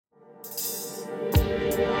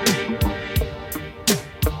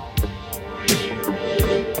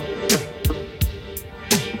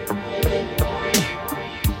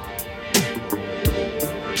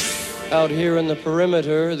Out here in the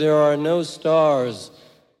perimeter, there are no stars.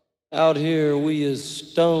 Out here, we is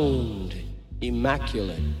stoned,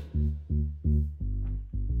 immaculate.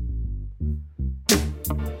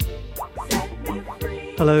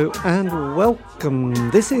 Hello and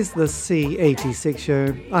welcome. This is the C86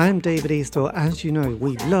 show. I'm David Eastaugh. As you know,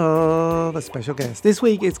 we love a special guest. This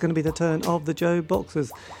week it's going to be the turn of the Joe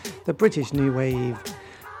Boxers, the British new wave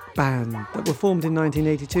band that were formed in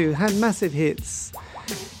 1982, had massive hits,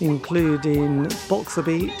 including Boxer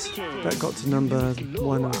Beat, that got to number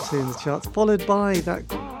 1 or 2 in the charts, followed by that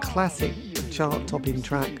classic chart-topping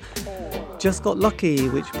track, Just Got Lucky,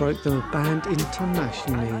 which broke the band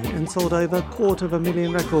internationally and sold over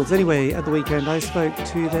 250,000 records. Anyway, at the weekend I spoke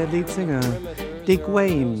to their lead singer, Dick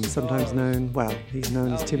Wayne, sometimes known, well, he's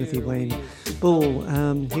known as Timothy Wayne Bull.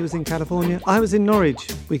 He was in California, I was in Norwich.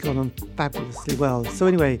 We got on fabulously well. So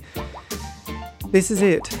anyway, this is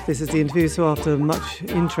it. This is the interview. So after much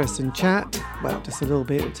interest and chat, well, just a little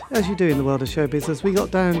bit, as you do in the world of show business, we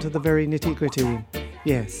got down to the very nitty-gritty.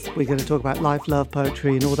 Yes, we're going to talk about life, love,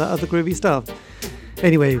 poetry and all that other groovy stuff.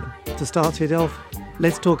 Anyway, to start it off,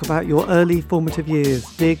 let's talk about your early formative years.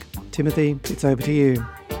 Dig, Timothy, it's over to you.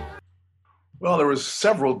 Well, there was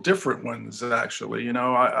several different ones, actually. You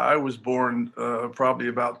know, I was born probably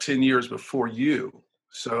about 10 years before you.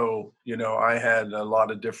 So, you know, I had a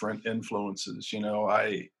lot of different influences. You know,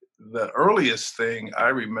 the earliest thing I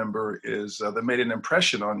remember is that made an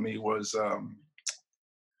impression on me was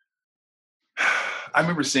I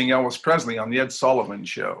remember seeing Elvis Presley on the Ed Sullivan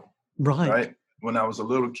Show. Right. When I was a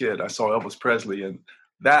little kid, I saw Elvis Presley, and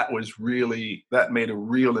that made a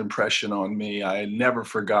real impression on me. I never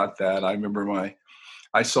forgot that. I remember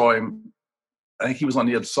I saw him. I think he was on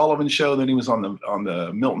the Ed Sullivan Show. Then he was on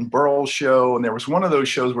the Milton Berle Show, and there was one of those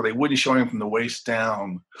shows where they wouldn't show him from the waist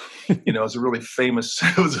down. You know, it was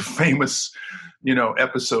a famous, you know,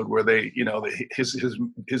 episode where they, you know, his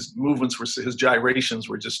movements his gyrations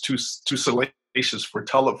were just too salacious for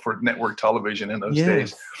network television in those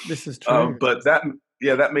days. This is true. But that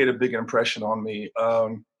made a big impression on me.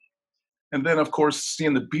 And then, of course,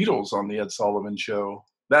 seeing the Beatles on the Ed Sullivan Show,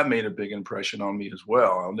 that made a big impression on me as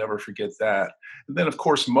well. I'll never forget that. And then, of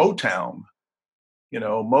course, Motown. You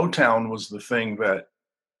know, Motown was the thing that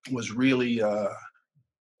was really,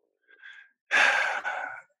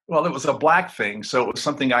 well, it was a black thing, so it was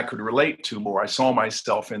something I could relate to more. I saw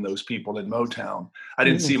myself in those people in Motown. I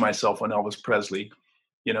didn't see myself in Elvis Presley.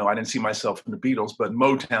 You know, I didn't see myself in the Beatles, but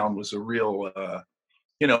Motown was a real,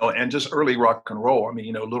 you know, and just early rock and roll. I mean,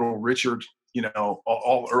 you know, Little Richard, you know,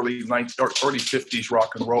 all early 50s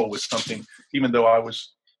rock and roll was something, even though I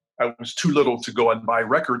was too little to go and buy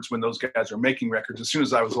records when those guys were making records. As soon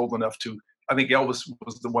as I was old enough to, I think Elvis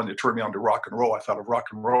was the one that turned me on to rock and roll. I thought of rock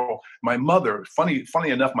and roll. My mother, funny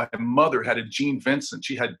enough, my mother had a Gene Vincent.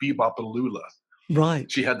 She had Bebop-A-Lula.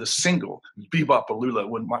 Right. She had the single Bebop-A-Lula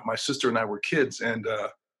when my sister and I were kids. And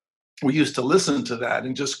we used to listen to that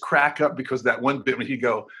and just crack up because that one bit when he'd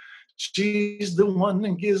go, she's the one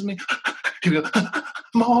that gives me, he'd go,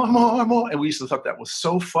 more, more, more. And we used to thought that was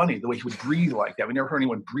so funny, the way he would breathe like that. We never heard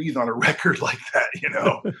anyone breathe on a record like that, you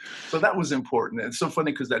know. So that was important. And it's so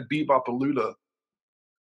funny because that Bebop-A-Lula,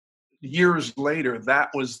 years later, that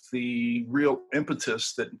was the real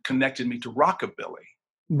impetus that connected me to rockabilly.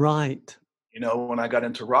 Right. You know, when I got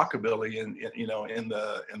into rockabilly in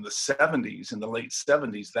the 70s, in the late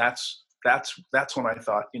 70s, that's when I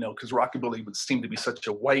thought, you know, because rockabilly would seem to be such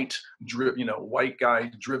a white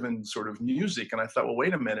guy driven sort of music. And I thought, well,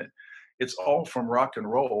 wait a minute, it's all from rock and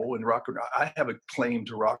roll, and I have a claim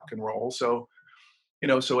to rock and roll. So, you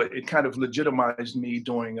know, so it kind of legitimized me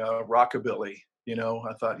doing rockabilly. You know,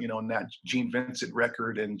 I thought, you know, in that Gene Vincent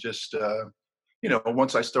record, and just, you know,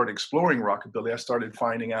 once I started exploring rockabilly, I started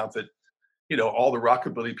finding out that, you know, all the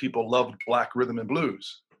rockabilly people loved black rhythm and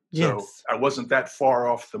blues. So yes. I wasn't that far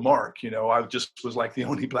off the mark, you know. I just was like the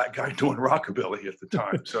only black guy doing rockabilly at the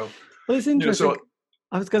time. So, well, it's interesting. You know,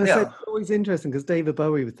 I was going to say, it's always interesting because David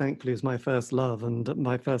Bowie, thankfully, was my first love and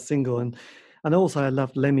my first single. And also I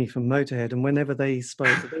loved Lemmy from Motorhead. And whenever they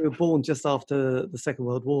spoke, they were born just after the Second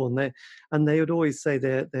World War. And they would always say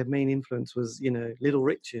their main influence was, you know, Little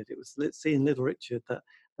Richard. It was seeing Little Richard that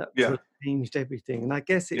sort of changed everything. And I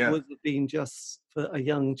guess it would have been just for a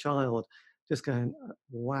young child, just going,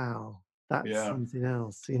 wow, that's something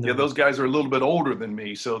else. You know? Yeah, those guys are a little bit older than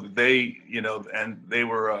me, so they, you know, and they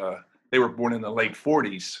were born in the late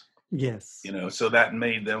 40s. Yes. You know, so that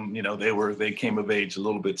made them, you know, they came of age a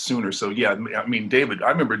little bit sooner. So yeah, I mean, I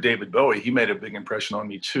remember David Bowie. He made a big impression on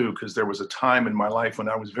me too, because there was a time in my life when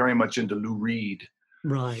I was very much into Lou Reed.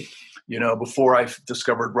 Right. You know, before I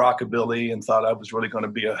discovered rockabilly and thought I was really going to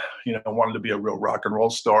be wanted to be a real rock and roll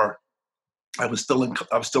star. I was still in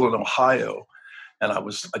Ohio, and I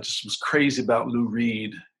just was crazy about Lou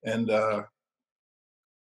Reed. And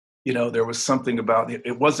there was something about it.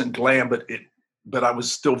 It wasn't glam, but I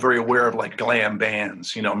was still very aware of like glam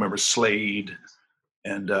bands. I remember Slade,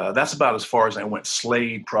 and that's about as far as I went.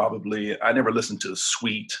 Slade, probably. I never listened to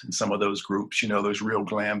Sweet and some of those groups, those real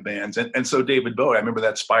glam bands. And so David Bowie, I remember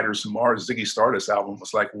that Spiders from Mars, Ziggy Stardust album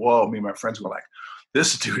was like, whoa, me and my friends were like,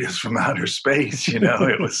 this dude is from outer space, it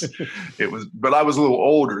was, but I was a little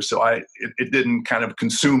older, so it didn't kind of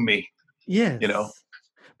consume me. Yes.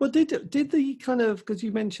 Well, did the kind of, because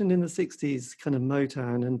you mentioned in the 60s kind of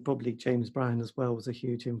Motown, and probably James Brown as well was a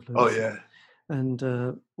huge influence. Oh yeah. And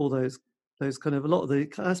all those kind of,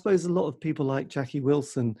 I suppose a lot of people like Jackie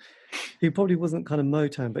Wilson, who probably wasn't kind of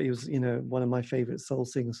Motown, but he was, one of my favorite soul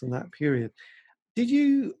singers from that period. Did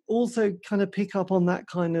you also kind of pick up on that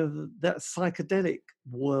kind of that psychedelic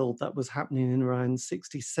world that was happening in around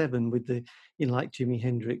 67 with the, like Jimi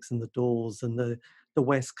Hendrix and the Doors and the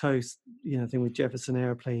West Coast, thing with Jefferson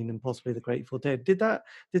Airplane and possibly the Grateful Dead? Did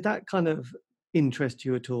that kind of interest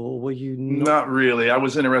you at all? Or were you not really? I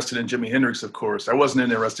was interested in Jimi Hendrix, of course. I wasn't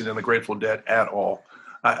interested in the Grateful Dead at all.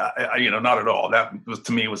 I not at all. That was,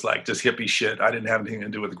 to me, was like just hippie shit. I didn't have anything to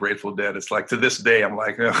do with the Grateful Dead. It's like, to this day, I'm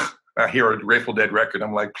like, ugh. I hear a Grateful Dead record,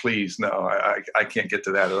 I'm like, please, no, I can't get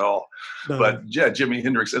to that at all. No. But yeah, Jimi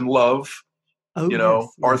Hendrix and Love, yes.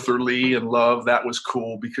 Arthur Lee and Love, that was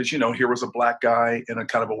cool because, here was a black guy in a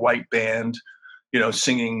kind of a white band,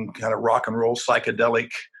 singing kind of rock and roll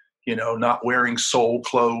psychedelic, not wearing soul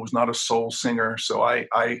clothes, not a soul singer. So I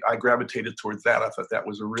gravitated towards that. I thought that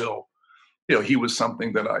was a real, he was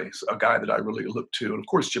something a guy that I really looked to. And of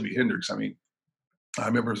course, Jimi Hendrix, I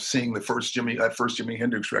remember seeing that first Jimi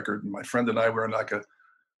Hendrix record, and my friend and I were in like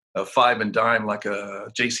a five and dime, like a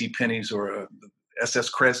J.C. Penney's or a SS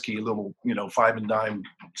Kresge, little, 5 and dime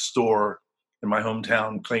store in my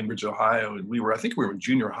hometown, Cambridge, Ohio. And I think we were in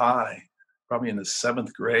junior high, probably in the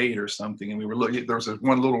 7th grade or something. And we were looking, there was this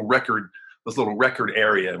little record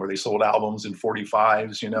area where they sold albums in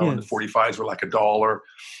 45s, yes. And the 45s were like $1.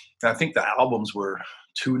 And I think the albums were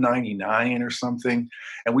 $2.99 or something,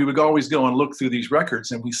 and we would always go and look through these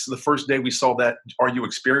records. And the first day we saw that Are You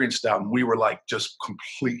Experienced album, we were like just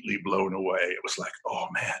completely blown away. It was like, oh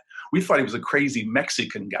man, we thought he was a crazy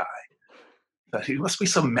Mexican guy. That he must be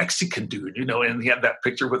some Mexican dude, and he had that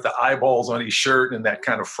picture with the eyeballs on his shirt and that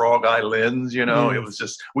kind of frog eye lens, It was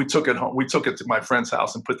just, we took it home. We took it to my friend's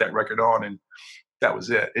house and put that record on, and that was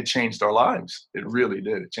it. It changed our lives. It really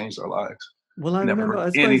did. It changed our lives. Well, I never remember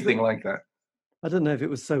heard anything like that. I don't know if it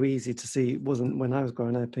was so easy to see. It wasn't when I was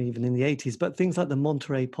growing up, even in the 80s, but things like the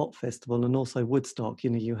Monterey Pop Festival and also Woodstock,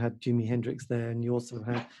 you had Jimi Hendrix there, and you also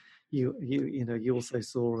had, you also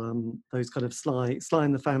saw those kind of Sly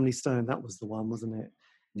and the Family Stone. That was the one, wasn't it?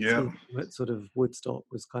 Yeah. So, sort of Woodstock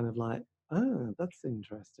was kind of like, oh, that's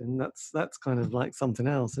interesting. That's kind of like something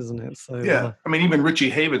else, isn't it? So yeah, even Richie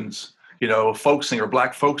Havens,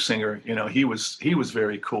 black folk singer, he was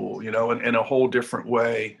very cool, in a whole different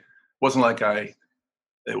way. Wasn't like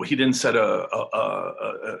he didn't set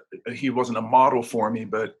he wasn't a model for me,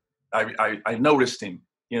 but I noticed him,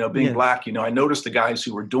 being yes. Black, I noticed the guys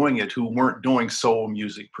who were doing it, who weren't doing soul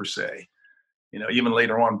music per se. Even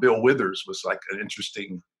later on, Bill Withers was like an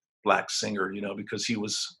interesting black singer, because he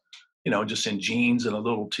was, just in jeans and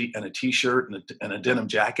a t-shirt and a denim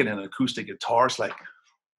jacket and an acoustic guitar. It's like,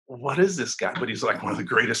 what is this guy? But he's like one of the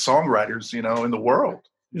greatest songwriters, in the world.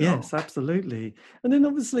 Yes, absolutely. And then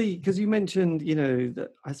obviously, because you mentioned,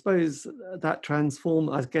 that I suppose that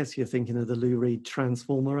Transformer, I guess you're thinking of the Lou Reed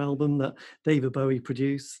Transformer album that David Bowie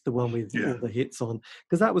produced, the one with all the hits on,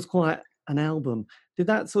 because that was quite an album. Did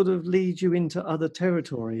that sort of lead you into other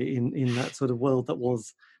territory in that sort of world that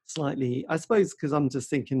was slightly, I suppose, because I'm just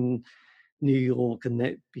thinking New York, and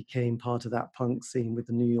it became part of that punk scene with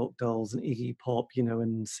the New York Dolls and Iggy Pop,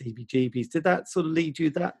 and CBGBs. Did that sort of lead you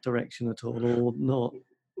that direction at all, or not?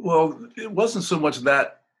 Well, it wasn't so much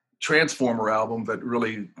that Transformer album that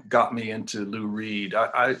really got me into Lou Reed.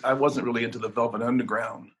 I wasn't really into the Velvet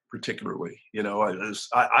Underground particularly.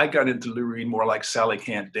 I got into Lou Reed more like Sally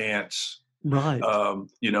Can't Dance. Right.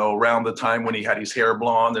 Around the time when he had his hair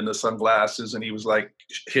blonde and the sunglasses, and he was like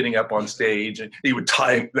hitting up on stage, and he would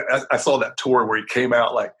tie. I saw that tour where he came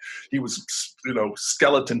out like he was,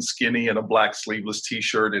 skeleton skinny in a black sleeveless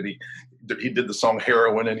T-shirt, and he did the song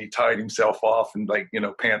Heroin, and he tied himself off and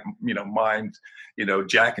mimed,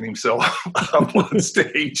 jacking himself up on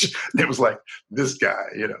stage. And it was like, this guy,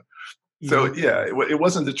 So yeah, it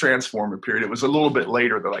wasn't the Transformer period. It was a little bit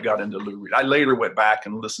later that I got into Lou Reed. I later went back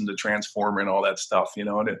and listened to Transformer and all that stuff, and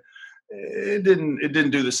it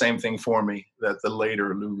didn't do the same thing for me that the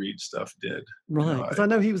later Lou Reed stuff did. Right, because I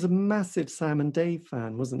know he was a massive Sam and Dave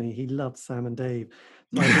fan, wasn't he? He loved Sam and Dave.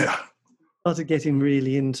 So I started getting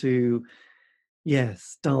really into,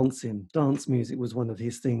 yes, dancing. Dance music was one of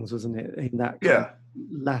his things, wasn't it? In that kind of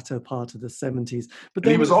latter part of the 70s. But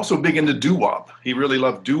then he was also big into doo-wop. He really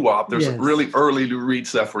loved doo-wop. There's Yes. really early Lou Reed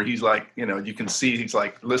stuff where he's like, you can see he's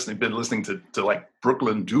like been listening to like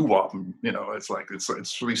Brooklyn doo-wop. And, it's like,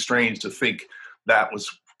 it's really strange to think that was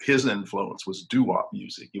his influence was doo-wop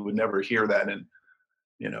music. You would never hear that in,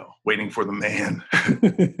 Waiting for the Man.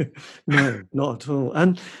 No, not at all.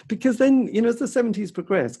 And because then, as the 70s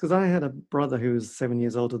progressed, because I had a brother who was 7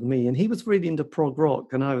 years older than me, and he was really into prog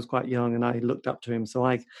rock, and I was quite young, and I looked up to him. So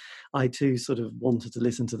I too sort of wanted to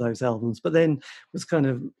listen to those albums, but then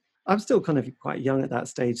I'm still kind of quite young at that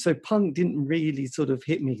stage. So punk didn't really sort of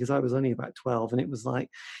hit me because I was only about 12. And it was like,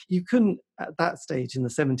 you couldn't at that stage in the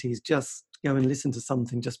 70s just go and listen to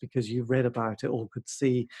something just because you read about it or could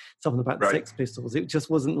see something about the Sex Pistols. It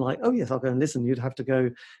just wasn't like, oh yes, I'll go and listen. You'd have to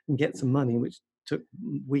go and get some money, which took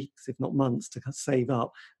weeks, if not months, to save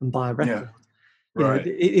up and buy a record. Right.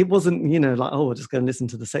 It wasn't, like, oh, I'll just go and listen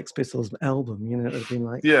to the Sex Pistols album. It would have been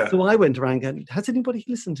like, So I went around going, has anybody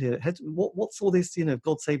listened to it? What's all this,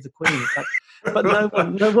 God Save the Queen? But no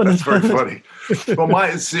one. That's very funny.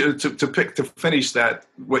 Well, to finish that,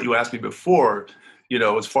 what you asked me before,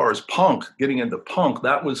 as far as punk, getting into punk,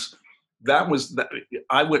 that was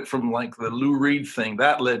I went from like the Lou Reed thing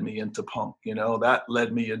that led me into punk. That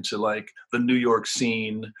led me into like the New York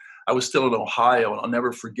scene. I was still in Ohio, and I'll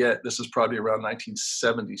never forget, this is probably around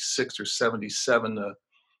 1976 or 77. A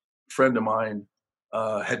friend of mine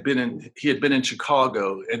had been in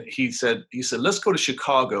Chicago, and he said, let's go to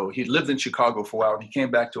Chicago. He lived in Chicago for a while, and he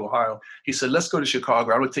came back to Ohio. He said, let's go to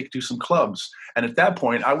Chicago. I would take you to some clubs. And at that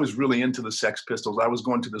point, I was really into the Sex Pistols. I was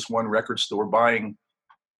going to this one record store buying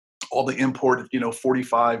all the imported,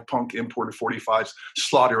 45 punk imported 45s,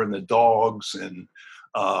 Slaughter and the Dogs, and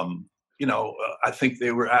I think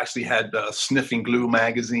they had Sniffing Glue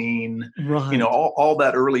magazine, right. All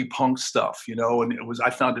that early punk stuff, and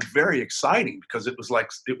I found it very exciting because it was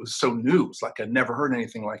so new. It's like I'd never heard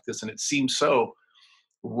anything like this. And it seemed so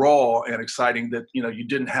raw and exciting that, you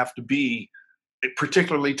didn't have to be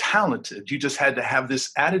particularly talented. You just had to have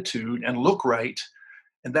this attitude and look right.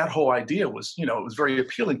 And that whole idea was, it was very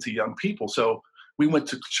appealing to young people. So we went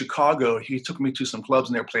to Chicago. He took me to some clubs,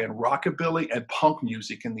 and they were playing rockabilly and punk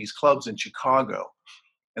music in these clubs in Chicago.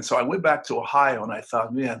 And so I went back to Ohio, and I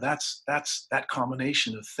thought, man, that's that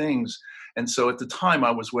combination of things. And so at the time,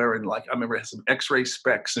 I was wearing, I remember I had some X-ray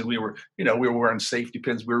specs, and we were wearing safety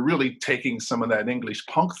pins. We were really taking some of that English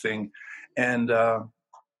punk thing. And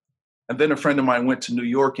then a friend of mine went to New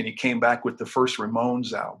York, and he came back with the first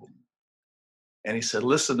Ramones album. And he said,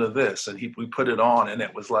 listen to this. And we put it on, and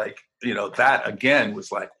it was like, that again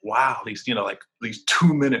was like, wow, these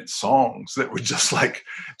 2-minute songs that were just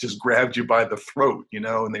grabbed you by the throat,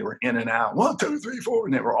 and they were in and out, 1, 2, 3, 4,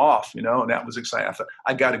 and they were off, and that was exciting. I thought,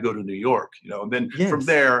 I got to go to New York, and then from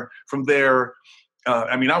there,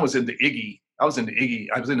 I was into Iggy. I was into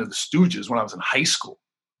the Stooges when I was in high school.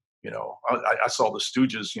 I saw the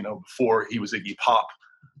Stooges, before he was Iggy Pop.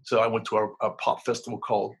 So I went to a pop festival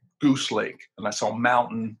called Goose Lake, and I saw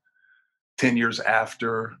Mountain 10 years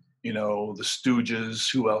after, the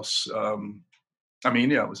Stooges. Who else?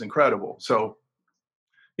 It was incredible. So,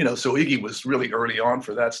 so Iggy was really early on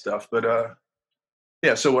for that stuff. But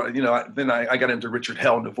then I got into Richard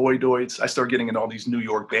Hell and the Voidoids. I started getting into all these New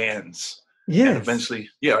York bands. Yeah. And eventually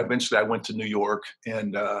I went to New York,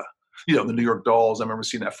 and the New York Dolls. I remember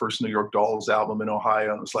seeing that first New York Dolls album in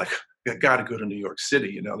Ohio, and it was like, I got to go to New York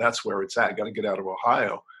City. That's where it's at. I got to get out of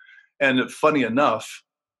Ohio. And funny enough,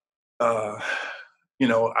 I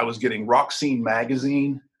was getting Rock Scene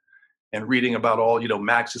magazine and reading about all,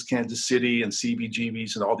 Max's Kansas City and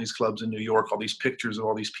CBGB's and all these clubs in New York, all these pictures of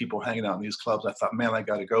all these people hanging out in these clubs. I thought, man, I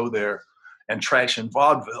got to go there. And Trash and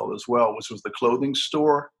Vaudeville as well, which was the clothing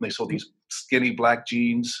store. And they sold these skinny black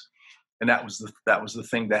jeans. And that was the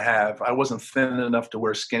thing to have. I wasn't thin enough to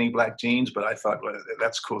wear skinny black jeans, but I thought, well,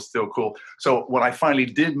 that's cool, still cool. So when I finally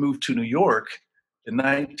did move to New York in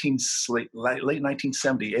late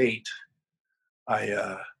 1978,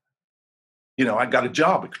 I got a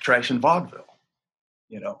job at Trash and Vaudeville,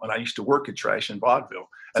 and I used to work at Trash and Vaudeville.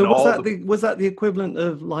 So was that the equivalent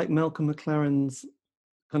of like Malcolm McLaren's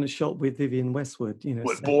kind of shop with Vivienne Westwood?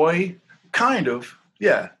 Boy, kind of.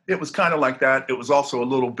 Yeah, it was kind of like that. It was also a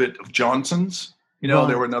little bit of Johnson's. Right.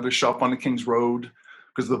 There were another shop on the King's Road,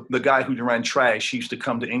 because the guy who ran Trash, he used to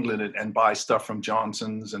come to England and buy stuff from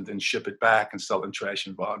Johnson's and then ship it back and sell in Trash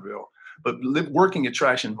and Vaudeville. But working at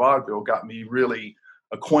Trash and Vaudeville got me really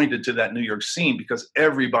acquainted to that New York scene, because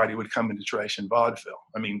everybody would come into Trash and Vaudeville.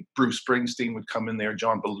 I mean, Bruce Springsteen would come in there,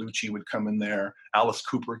 John Belushi would come in there, Alice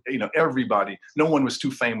Cooper, everybody. No one was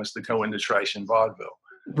too famous to go into Trash and Vaudeville.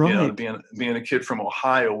 Right. Being a kid from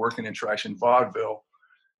Ohio working in Trash and Vaudeville,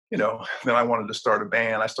 then I wanted to start a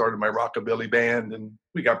band. I started my rockabilly band, and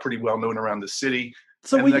we got pretty well known around the city.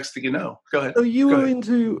 So and next thing you know, go ahead. So you were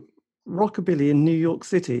into rockabilly in New York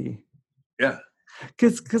City? Yeah.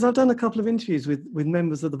 Because I've done a couple of interviews with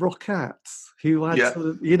members of the Rockettes who had sort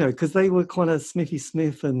of, because they were kind of Smithy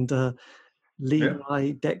Smith and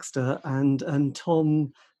Levi Dexter and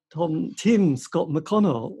Tim Scott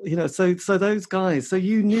McConnell, so those guys. So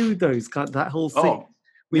you knew those guys, that whole scene. Oh,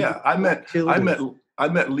 yeah. I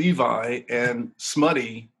met Levi and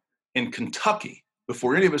Smutty in Kentucky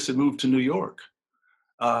before any of us had moved to New York.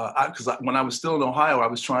 Because when I was still in Ohio, I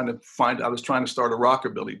was trying to start a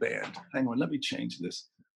rockabilly band. Hang on, let me change this.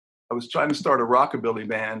 I was trying to start a rockabilly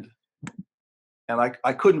band, and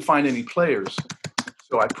I couldn't find any players.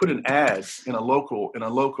 So I put an ad in a local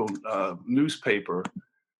newspaper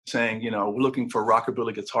saying, we're looking for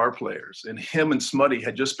rockabilly guitar players. And him and Smutty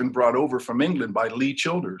had just been brought over from England by Lee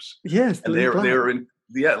Childers. Yes, and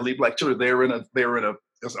Lee Black Childers. They were in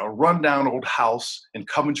a rundown old house in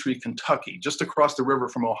Coventry, Kentucky, just across the river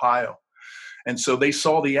from Ohio. And so they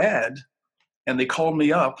saw the ad and they called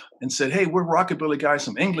me up and said, hey, we're rockabilly guys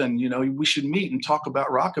from England. We should meet and talk about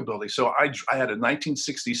rockabilly. So I had a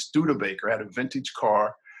 1960s Studebaker, I had a vintage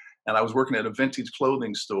car, and I was working at a vintage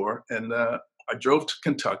clothing store. And I drove to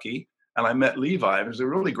Kentucky and I met Levi. There's a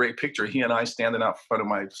really great picture. He and I standing out in front of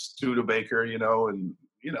my Studebaker, and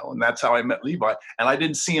that's how I met Levi. And I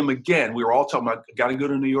didn't see him again. We were all talking about, got to go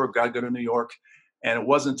to New York. And it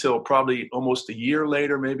wasn't until probably almost a year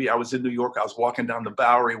later, maybe, I was in New York. I was walking down the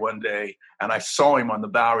Bowery one day and I saw him on the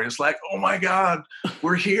Bowery. It's like, oh my God,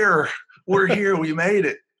 we're here. We made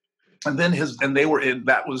it. And then his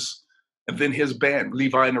band,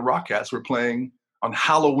 Levi and the Rockettes, were playing on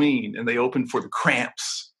Halloween, and they opened for the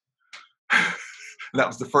Cramps. And that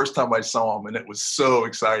was the first time I saw them, and it was so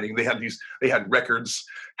exciting. They had records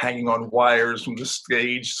hanging on wires from the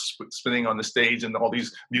stage, spinning on the stage, and all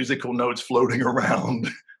these musical notes floating around.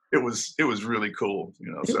 It was really cool,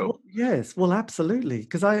 So yes, well, absolutely.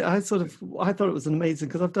 Because I thought it was amazing,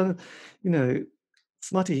 because I've done,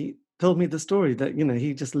 Smutty told me the story that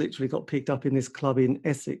he just literally got picked up in this club in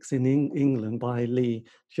Essex in England by Lee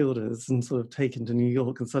Childers and sort of taken to New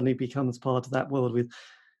York, and suddenly becomes part of that world with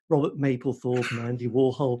Robert Mapplethorpe and Andy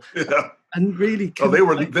Warhol. Yeah. And really, they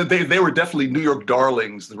were definitely New York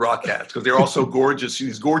darlings, the Rockettes, because they're all so gorgeous.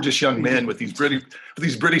 These gorgeous young men with these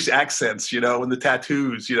British accents, and the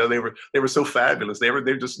tattoos. They were so fabulous.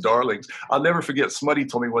 They're just darlings. I'll never forget. Smutty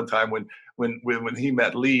told me one time when he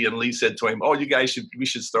met Lee, and Lee said to him, "Oh, we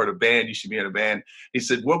should start a band. You should be in a band." He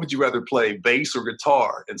said, "What would you rather play, bass or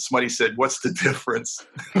guitar?" And Smutty said, "What's the difference?"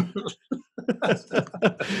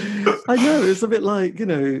 I know, it's a bit like,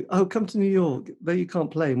 come to New York, though you can't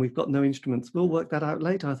play and we've got no instruments, we'll work that out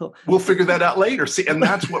later. I thought, we'll figure that out later. See, and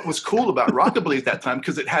that's what was cool about rockabilly at that time,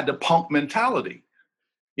 because it had the punk mentality.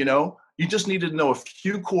 You just needed to know a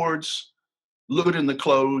few chords, look good in the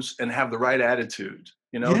clothes, and have the right attitude.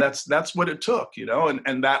 That's what it took,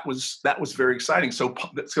 and that was very exciting. So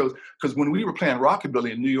because when we were playing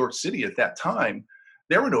rockabilly in New York City at that time,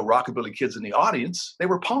 there were no rockabilly kids in the audience. They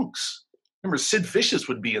were punks. Remember, Sid Vicious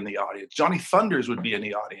would be in the audience. Johnny Thunders would be in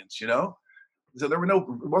the audience, So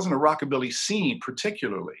it wasn't a rockabilly scene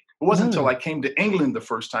particularly. It wasn't until I came to England the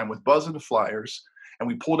first time with Buzz and the Flyers, and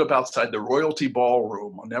we pulled up outside the Royalty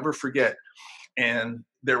Ballroom. I'll never forget. And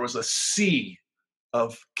there was a sea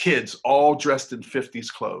of kids all dressed in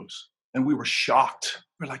 50s clothes. And we were shocked.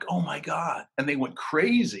 We're like, oh my God. And they went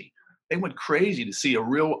crazy. They went crazy to see a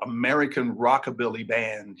real American rockabilly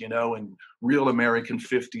band, in real American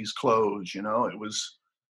 50s clothes. It was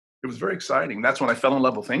very exciting. That's when I fell in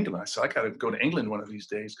love with England. I said, I got to go to England one of these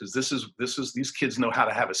days, because these kids know how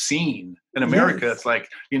to have a scene. In America, yes. It's like,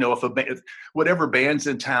 if whatever band's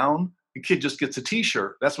in town, the kid just gets a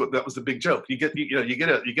T-shirt. That was the big joke. You get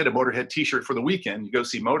a Motorhead T-shirt for the weekend. You go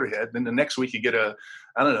see Motorhead. Then the next week you get a,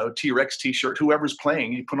 T-Rex T-shirt. Whoever's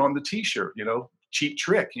playing, you put on the T-shirt. Cheap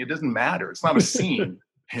trick. It doesn't matter. It's not a scene.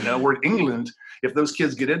 We're in England. If those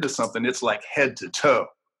kids get into something, it's like head to toe.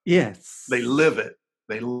 Yes. They live it.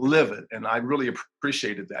 And I really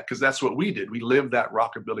appreciated that, because that's what we did. We lived that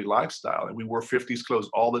rockabilly lifestyle, and we wore 50s clothes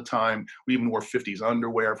all the time. We even wore 50s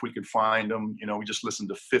underwear if we could find them. We just listened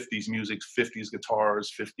to 50s music, 50s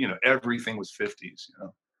guitars, everything was 50s.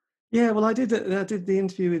 Yeah, well, I did the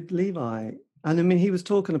interview with Levi And I mean, he was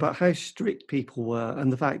talking about how strict people were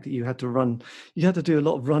and the fact that you had to run, you had to do a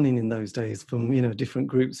lot of running in those days from, different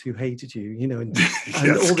groups who hated you, and Yeah,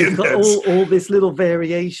 all this, skinheads. all this little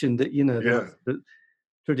variation that, there Yeah, was the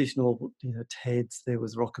traditional, Teds, there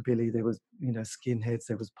was rockabilly, there was, skinheads,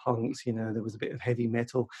 there was punks, there was a bit of heavy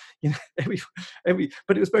metal, but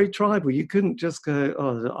it was very tribal. You couldn't just go,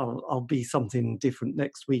 oh, I'll be something different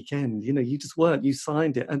next weekend. You just weren't. You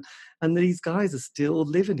signed it, and these guys are still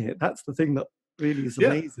living it. That's the thing that really is yeah,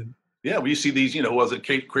 amazing. yeah. We see these, was it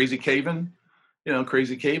Crazy Caven?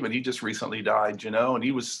 Crazy Caven. He just recently died, and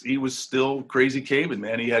he was still Crazy Caven,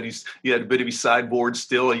 man. He had a bit of his sideboard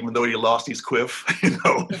still, even though he lost his quiff.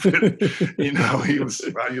 But, he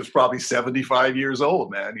was probably 75 years old,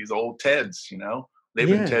 man. He's old Teds. They've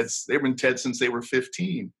been Yes. Teds. They've been Teds since they were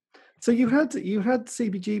 15. So you had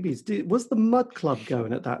CBGBs. Was the Mud Club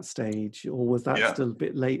going at that stage, or was that Yeah, still a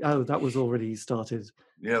bit late? Oh, that was already started.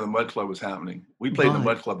 yeah. The Mud Club was happening. We played in the Right.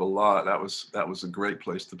 Mud Club a lot. That was a great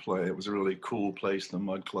place to play. It was a really cool place, the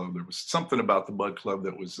Mud Club. There was something about the Mud Club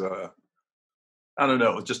that was, I don't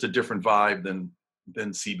know, it was just a different vibe than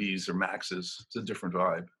CBs or Maxes. It's a different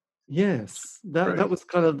vibe. Yes, that Great. was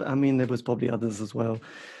kind of. I mean, there was probably others as well.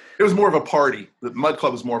 It was more of a party. The Mud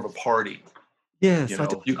Club was more of a party. Yes, I You I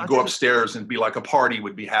could go didn't. upstairs and be like a party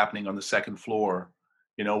would be happening on the second floor.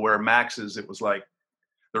 Where Max's, it was like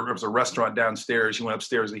there was a restaurant downstairs. You went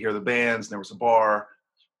upstairs to hear the bands, and there was a bar,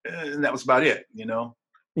 and that was about it. There wasn't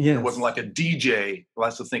Yes, like a DJ. Well,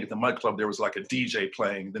 that's the thing at the Mud Club. There was like a DJ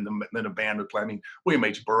playing, then a band would play. I mean, William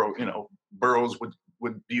H. Burroughs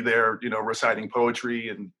would be there, reciting poetry,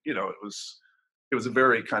 and it was a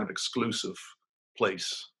very kind of exclusive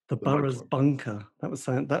place, the the Mud Burroughs Club. Bunker.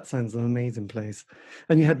 That sounds an amazing place.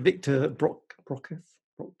 And you had Victor Brockus,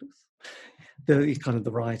 he's kind of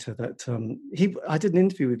the writer that I did an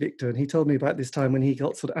interview with Victor, and he told me about this time when he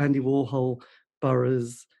got sort of Andy Warhol,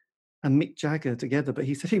 Burroughs, and Mick Jagger together, but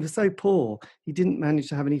he said he was so poor he didn't manage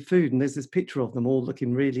to have any food. And there's this picture of them all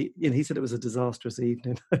looking really, he said it was a disastrous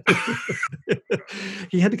evening.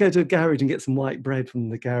 He had to go to a garage and get some white bread from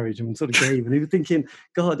the garage and sort of gave. And he was thinking,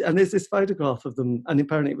 God, and there's this photograph of them, and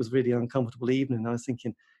apparently it was really uncomfortable evening. And I was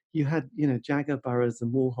thinking, you had, Jagger, Burroughs,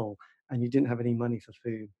 and Warhol, and you didn't have any money for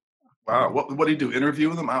food. Wow, what did he do? Interview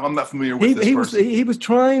with them? I'm not familiar with He, this he was person. he was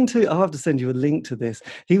trying to. I'll have to send you a link to this.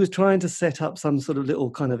 He was trying to set up some sort of little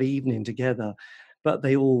kind of evening together, but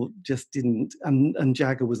they all just didn't. And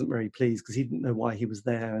Jagger wasn't very pleased because he didn't know why he was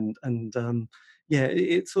there. And yeah,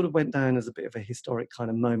 it sort of went down as a bit of a historic kind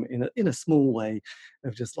of moment in a small way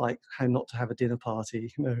of just like how not to have a dinner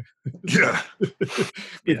party, Yeah, with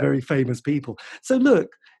yeah, very famous people. So look,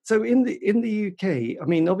 so in the UK, I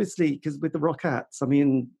mean, obviously because with the Rockettes, I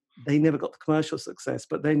mean they never got the commercial success,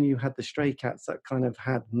 but then you had the Stray Cats that kind of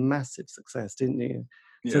had massive success, didn't you?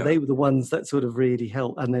 So yeah. they were the ones that sort of really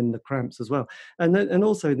helped, and then the Cramps as well. And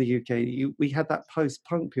also in the UK, we had that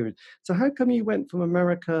post-punk period. So how come you went from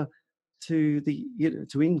America to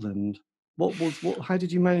to England? How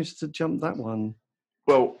did you manage to jump that one?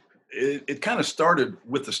 Well, it kind of started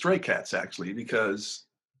with the Stray Cats actually, because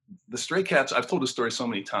the Stray Cats. I've told the story so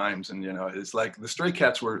many times, and it's like the Stray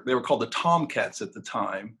Cats were called the Tomcats at the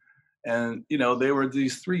time, and they were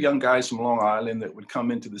these three young guys from Long Island that would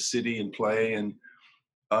come into the city and play, and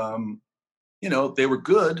um, they were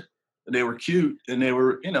good, they were cute, and they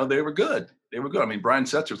were good. They were good. I mean, Brian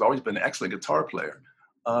Setzer's always been an excellent guitar player.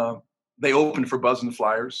 Uh, they opened for Buzz and the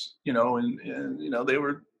Flyers, and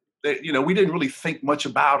we didn't really think much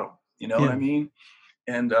about them. You know what Yeah, I mean?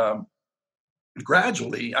 And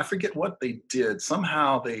gradually, I forget what they did.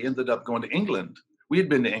 Somehow they ended up going to England. We had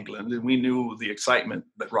been to England, and we knew the excitement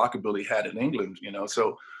that rockabilly had in England.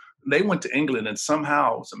 So they went to England, and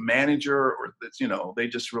somehow it was a manager, or they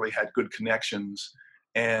just really had good connections.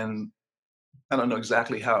 And I don't know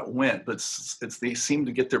exactly how it went, but they seemed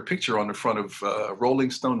to get their picture on the front of Rolling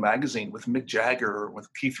Stone magazine with Mick Jagger or with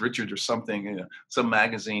Keith Richards or something, some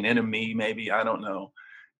magazine, NME maybe, I don't know.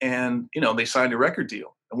 And they signed a record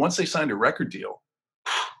deal. And once they signed a record deal,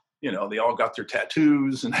 they all got their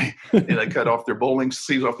tattoos, and they cut off their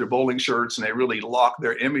sleeves off their bowling shirts, and they really locked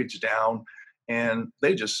their image down, and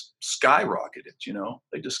they just skyrocketed.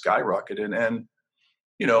 They just skyrocketed, and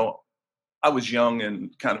you know I was young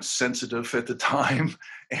and kind of sensitive at the time,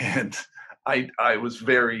 and I was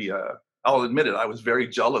very, I'll admit it, I was very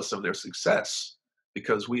jealous of their success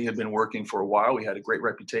because we had been working for a while. We had a great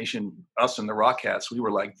reputation. Us and the Rockettes, we were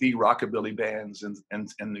like the rockabilly bands in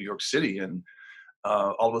New York City, and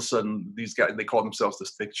all of a sudden these guys, they called themselves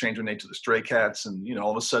they changed their name to the Stray Cats, and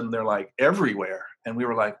all of a sudden they're like everywhere, and we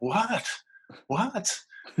were like, what?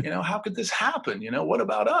 How could this happen? What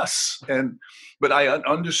about us? But I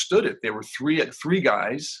understood it. There were three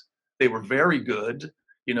guys. They were very good.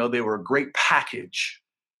 They were a great package.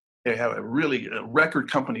 They have a record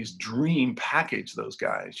company's dream package, those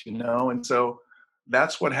guys, and so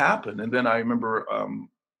that's what happened. And then I remember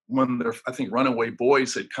when I think Runaway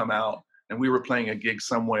Boys had come out, and we were playing a gig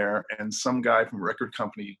somewhere, and some guy from a record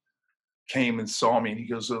company came and saw me, and he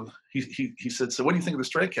goes, he said, "So what do you think of the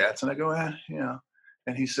Stray Cats?" And I go, yeah.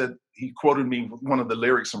 And he quoted me one of the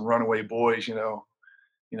lyrics from Runaway Boys,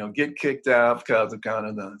 get kicked out because of kind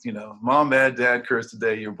of the, mom, dad curse the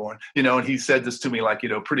day you're born, and he said this to me like,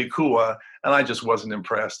 pretty cool. And I just wasn't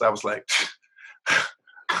impressed. I was like,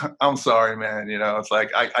 I'm sorry, man. It's like,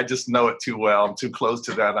 I just know it too well. I'm too close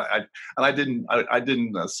to that. I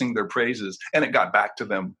didn't sing their praises, and it got back to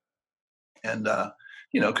them. And,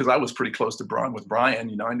 because I was pretty close to Brian.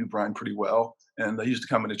 I knew Brian pretty well, and I used to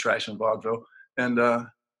come into Trash and Vaudeville, and,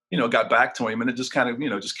 got back to him, and it just kind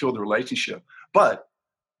of, just killed the relationship.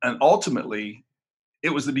 And ultimately, it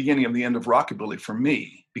was the beginning of the end of rockabilly for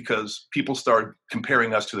me, because people started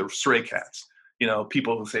comparing us to the Stray Cats.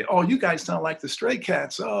 People would say, "Oh, you guys sound like the Stray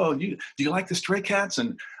Cats. Oh, do you like the Stray Cats?"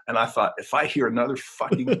 And I thought, if I hear another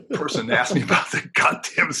fucking person ask me about the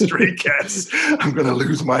goddamn Stray Cats, I'm going to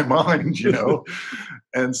lose my mind,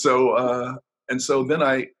 And so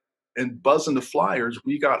then Buzz and the Flyers,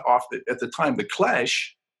 we got off at the time, the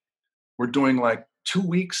Clash were doing like 2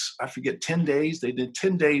 weeks, I forget, 10 days. They did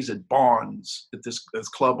 10 days at Bonds, at this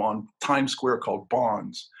club on Times Square called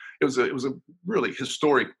Bonds. It was a really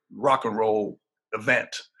historic rock and roll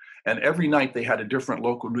event. And every night they had a different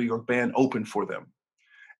local New York band open for them.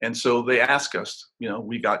 And so they asked us,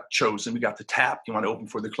 we got chosen, we got the tap. You want to open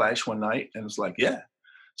for the Clash one night? And it's like, yeah.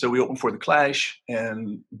 So we opened for the Clash,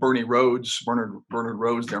 and Bernard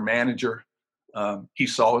Rhodes, their manager, he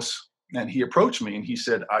saw us. And he approached me and he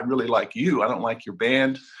said, "I really like you. I don't like your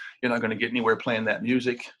band. You're not going to get anywhere playing that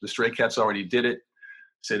music. The Stray Cats already did it."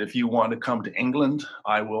 He said, "If you want to come to England,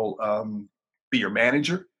 I will be your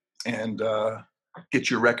manager and get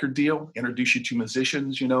your record deal, introduce you to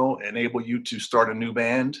musicians, enable you to start a new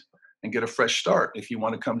band and get a fresh start if you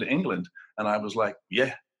want to come to England." And I was like,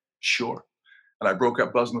 "Yeah, sure." And I broke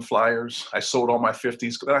up Buzz and the Flyers. I sold all my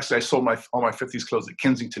 50s. Actually, I sold all my 50s clothes at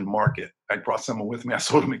Kensington Market. I brought someone with me. I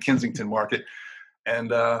sold them at Kensington Market, and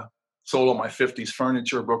sold all my 50s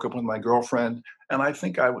furniture, broke up with my girlfriend. And I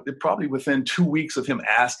think probably within 2 weeks of him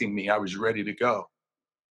asking me, I was ready to go.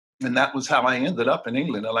 And that was how I ended up in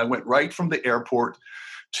England. And I went right from the airport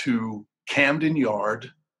to Camden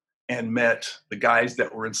Yard and met the guys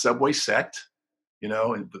that were in Subway Sect,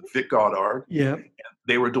 and Vic Goddard. Yeah.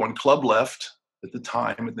 They were doing Club Left at the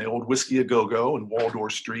time at the old Whiskey A Go-Go in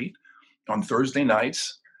Waldorf Street on Thursday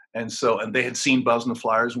nights. And they had seen Buzz and the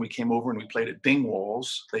Flyers, and we came over and we played at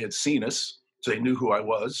Dingwalls. They had seen us, so they knew who I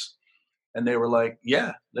was. And they were like,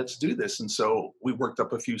 "Yeah, let's do this." And so we worked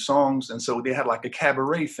up a few songs. And so they had like a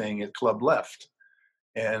cabaret thing at Club Left.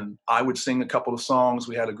 And I would sing a couple of songs.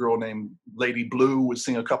 We had a girl named Lady Blue would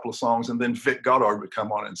sing a couple of songs. And then Vic Goddard would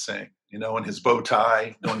come on and sing, in his bow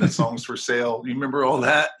tie, doing the Songs for Sale. You remember all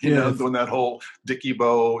that? Yes. Doing that whole Dickie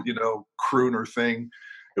Bow, crooner thing.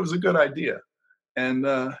 It was a good idea. And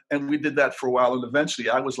we did that for a while. And eventually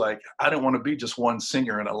I was like, I didn't want to be just one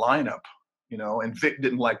singer in a lineup, and Vic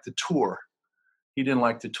didn't like to tour. He didn't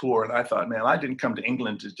like to tour. And I thought, man, I didn't come to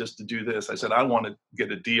England just to do this. I said, I want to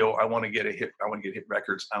get a deal. I want to get a hit. I want to get hit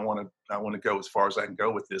records. I want to go as far as I can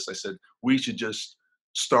go with this. I said, we should just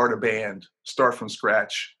start a band, start from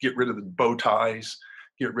scratch, get rid of the bow ties,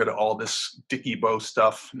 get rid of all this Dickie Bow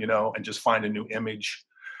stuff, and just find a new image.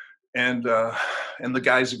 And the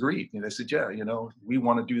guys agreed. They said, "Yeah, we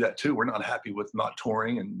want to do that too. We're not happy with not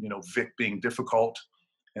touring and, Vic being difficult."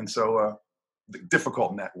 And so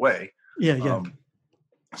difficult in that way. Yeah.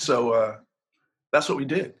 So that's what we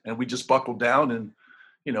did. And we just buckled down, and,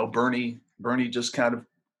 Bernie just kind of,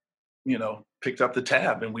 picked up the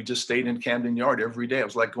tab, and we just stayed in Camden Yard every day. It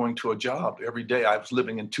was like going to a job every day. I was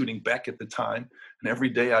living in Tooting Bec at the time. And every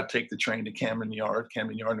day I'd take the train to Camden Yard, and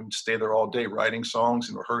we'd stay there all day writing songs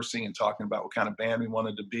and rehearsing and talking about what kind of band we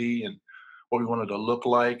wanted to be and what we wanted to look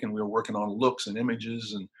like. And we were working on looks and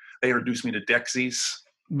images, and they introduced me to Dexys.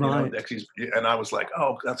 Right. Dexys, and I was like,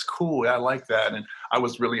 "Oh, that's cool. I like that." And I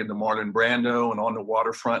was really into Marlon Brando and On the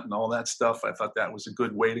Waterfront and all that stuff. I thought that was a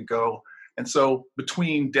good way to go. And so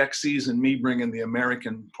between Dexys and me bringing the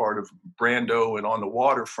American part of Brando and On the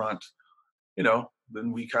Waterfront,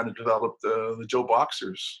 then we kind of developed the Joe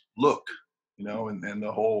Boxers look, and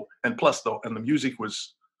the whole, and plus the music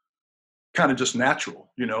was kind of just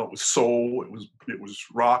natural, it was soul, it was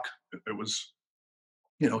rock, it was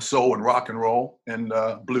soul and rock and roll and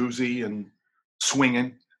bluesy and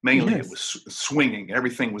swinging. Mainly Yes. it was swinging.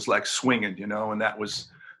 Everything was like swinging, and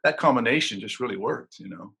that combination just really worked,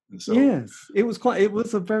 And so, Yes, it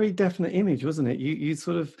was a very definite image, wasn't it? You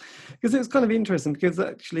sort of, because it was kind of interesting because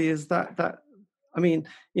actually is that I mean,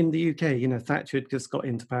 in the UK, Thatcher had just got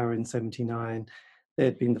into power in '79.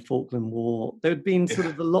 There'd been the Falkland War. There had been sort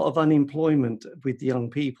yeah, of a lot of unemployment with young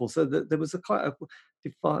people, so that there was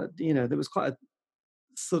there was quite a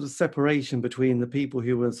sort of separation between the people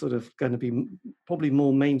who were sort of going to be probably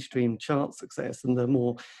more mainstream chart success and the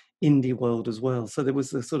more indie world as well. So there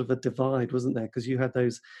was a sort of a divide, wasn't there? Because you had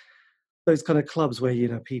those kind of clubs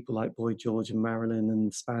where people like Boy George and Marilyn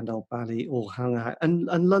and Spandau Ballet all hung out, and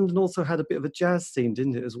London also had a bit of a jazz scene,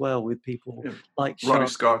 didn't it, as well, with people yeah. like Ronnie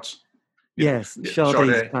Scott's, yeah, Yes, yeah,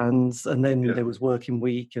 Sade's Sade, bands, and then yeah, there was Working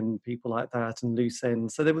Week and people like that, and Loose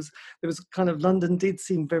Ends. So there was kind of London did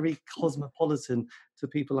seem very cosmopolitan to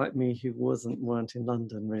people like me who weren't in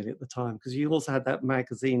London really at the time, because you also had that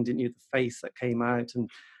magazine, didn't you, The Face, that came out, and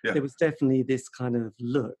yeah. there was definitely this kind of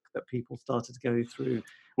look that people started to go through.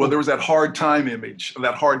 Well, there was that hard time image,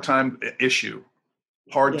 that hard time issue.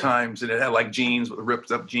 Hard Yeah. times, and it had like jeans with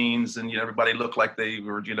ripped up jeans, and everybody looked like they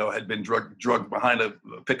were had been drugged behind a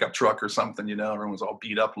pickup truck or something. Everyone was all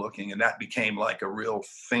beat up looking, and that became like a real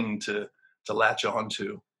thing to latch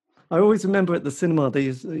onto. I always remember at the cinema there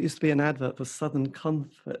used to be an advert for Southern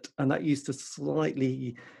Comfort, and that used to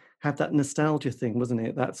slightly have that nostalgia thing, wasn't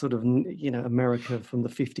it? That sort of America from the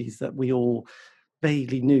 50s that we all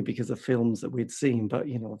vaguely knew because of films that we'd seen, but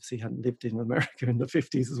obviously hadn't lived in America in the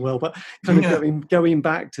 50s as well. But kind of Yeah, going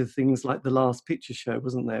back to things like The Last Picture Show,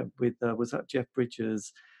 wasn't there? With was that Jeff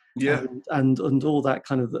Bridges? yeah, And all that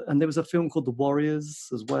kind of, and there was a film called The Warriors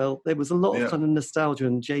as well. There was a lot of yeah. kind of nostalgia,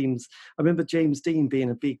 and I remember James Dean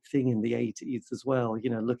being a big thing in the 80s as well,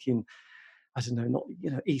 looking, I don't know,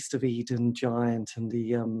 not, East of Eden, Giant, and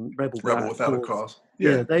the Rebel Rebel Without a Without a Cause. Cause.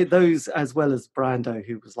 Yeah, Yeah, those, as well as Brando,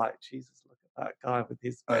 who was like, Jesus, look at that guy with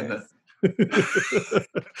his I know. bears.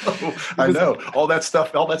 I know all that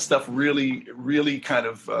stuff really, really kind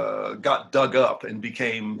of got dug up and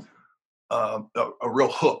became a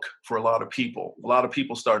real hook for a lot of people. A lot of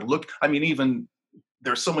people started I mean, even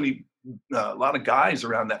there's so many, a lot of guys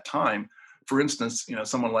around that time. For instance,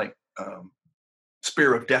 someone like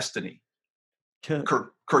Spear of Destiny,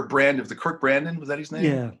 Kirk Brandon. Was it Kirk Brandon? Was that his name?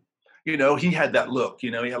 Yeah. He had that look.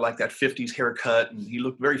 He had like that 50s haircut, and he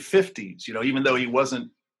looked very 50s. Even though he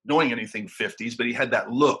wasn't doing anything 50s, but he had that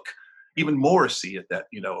look. Even Morrissey at that,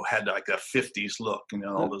 had like a 50s look.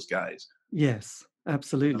 All those guys. Yes,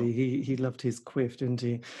 absolutely. He loved his quiff, didn't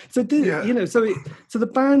he? So Yeah. so the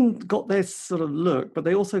band got their sort of look, but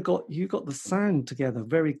they also got the sound together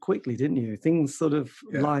very quickly, didn't you? Things sort of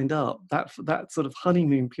lined up, that sort of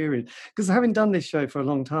honeymoon period. Because having done this show for a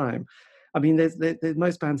long time, I mean, there's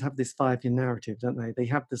most bands have this 5-year narrative, don't they? They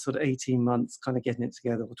have this sort of 18 months kind of getting it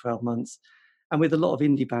together, or 12 months. And with a lot of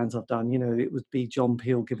indie bands I've done, it would be John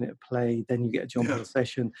Peel giving it a play, then you get a John Peel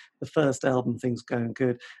session, the first album, things going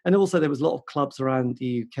good. And also there was a lot of clubs around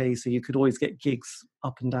the UK, so you could always get gigs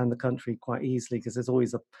up and down the country quite easily, because there's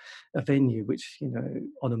always a venue which,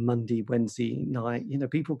 on a Monday, Wednesday night,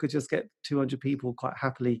 people could just get 200 people quite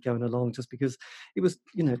happily going along, just because it was,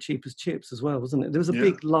 cheap as chips as well, wasn't it? There was a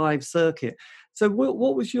big live circuit. So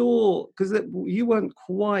what was because you weren't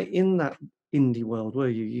quite in that indie world, were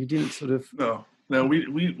you? You didn't sort of. No,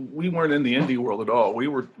 we weren't in the indie world at all. We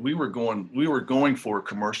were going for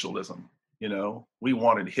commercialism. We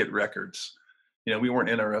wanted hit records. We weren't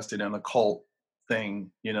interested in a cult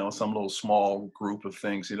thing. Some little small group of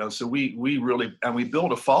things. So we really, and we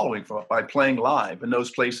built a following by playing live in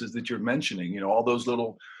those places that you're mentioning. All those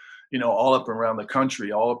little, all up around the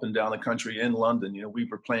country, all up and down the country, in London. We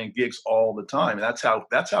were playing gigs all the time. And that's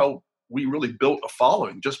how we really built a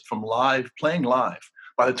following, just from playing live.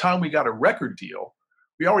 By the time we got a record deal,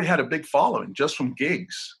 we already had a big following just from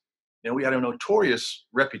gigs. We had a notorious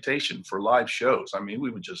reputation for live shows. I mean, we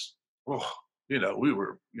would just, we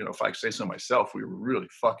were, if I say so myself, we were really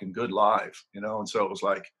fucking good live, and so it was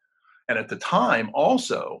like, and at the time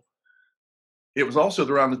also, it was also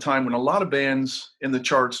around the time when a lot of bands in the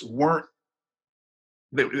charts that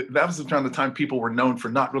was around the time people were known for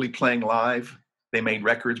not really playing live. They made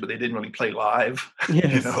records, but they didn't really play live.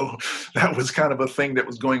 Yes. That was kind of a thing that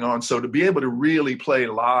was going on. So to be able to really play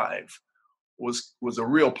live was a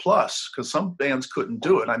real plus, because some bands couldn't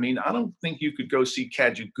do it. I mean, I don't think you could go see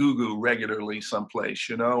Kajagoogoo regularly someplace,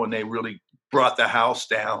 and they really brought the house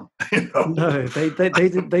down. No, they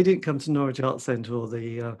didn't come to Norwich Arts Centre or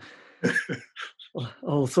the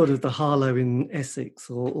or sort of the Harlow in Essex,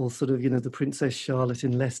 or sort of, the Princess Charlotte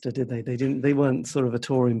in Leicester, did they? They weren't sort of a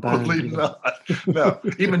touring band. Probably not. No,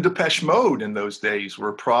 even Depeche Mode in those days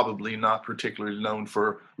were probably not particularly known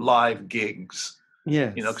for live gigs.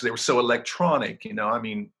 Yes. Because they were so electronic.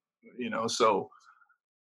 So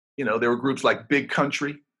there were groups like Big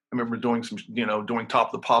Country. I remember doing doing Top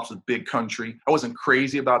of the Pops with Big Country. I wasn't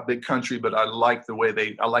crazy about Big Country, but I liked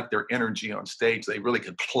I liked their energy on stage. They really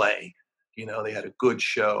could play. They had a good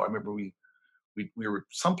show. I remember we were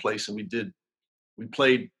someplace and we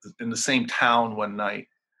played in the same town one night,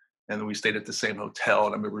 and then we stayed at the same hotel.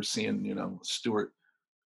 And I remember seeing, Stuart,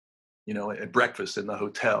 at breakfast in the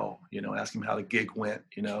hotel, asking him how the gig went,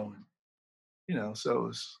 so it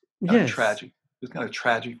was kind of tragic. It was kind of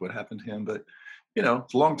tragic what happened to him, but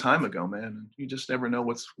it's a long time ago, man. You just never know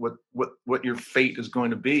what your fate is going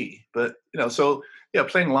to be. But so yeah,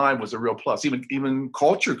 playing live was a real plus. Even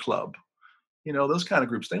Culture Club, those kind of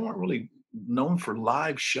groups, they weren't really known for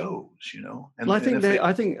live shows, And well,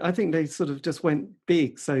 I think they sort of just went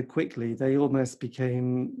big so quickly. They almost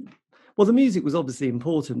became, well, the music was obviously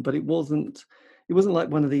important, but it wasn't like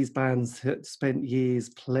one of these bands that spent years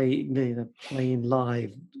playing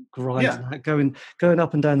live, grinding, going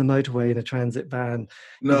up and down the motorway in a transit van.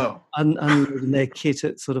 No. Unloading their kit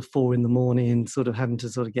at sort of 4 a.m, sort of having to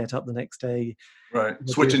sort of get up the next day. Right.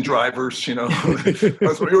 Switching drivers,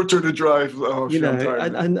 That's what your turn to drive. Oh,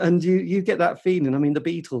 and you get that feeling. I mean, the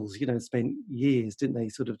Beatles, spent years, didn't they?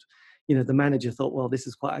 Sort of, the manager thought, well, this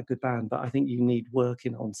is quite a good band, but I think you need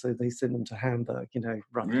working on. So they sent them to Hamburg,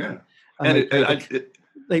 roughly. Yeah. And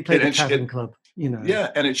they played the Tavern Club,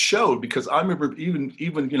 Yeah, and it showed, because I remember even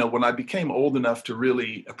when I became old enough to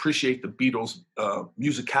really appreciate the Beatles'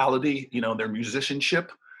 musicality, their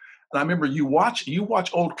musicianship. And I remember you watch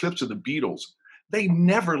old clips of the Beatles. They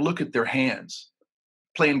never look at their hands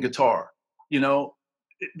playing guitar.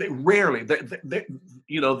 They rarely.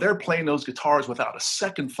 They're playing those guitars without a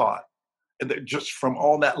second thought. Just from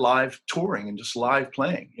all that live touring and just live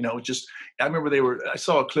playing, I remember I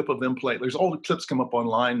saw a clip of them play. There's all the clips come up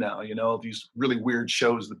online now, these really weird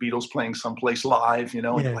shows, the Beatles playing someplace live, and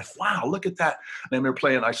you're like, wow, look at that. And I remember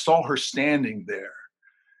playing, I saw her standing there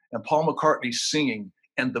and Paul McCartney singing,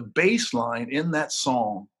 and the bass line in that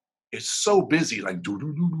song is so busy, like,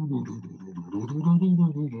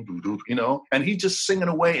 and he's just singing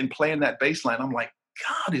away and playing that bass line. I'm like,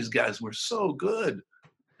 God, these guys were so good.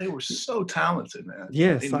 They were so talented, man.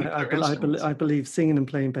 Yes, I believe singing and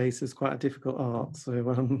playing bass is quite a difficult art. So,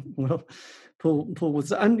 well, Paul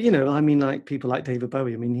was, and like people like David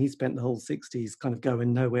Bowie. I mean, he spent the whole '60s kind of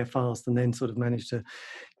going nowhere fast, and then sort of managed to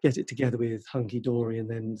get it together with Hunky Dory and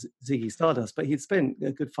then Ziggy Stardust. But he'd spent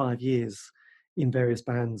a good 5 years in various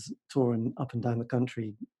bands, touring up and down the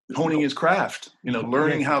country, honing his craft.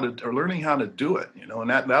 Learning how to do it. And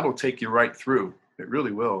that'll take you right through. It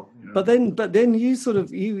really will. But then you sort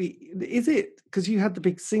of, is it because you had the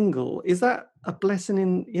big single? Is that a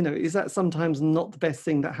blessing is that sometimes not the best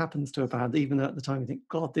thing that happens to a band, even though at the time you think,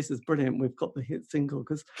 God, this is brilliant, we've got the hit single,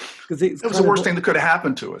 because it was the worst thing that could have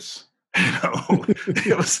happened to us.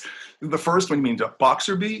 It was the first one. You mean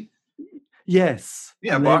Boxer Beat? Yes.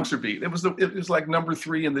 Yeah, Boxer Beat. It was like number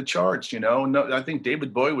 3 in the charts, No, I think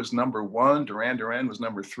David Bowie was number 1, Duran Duran was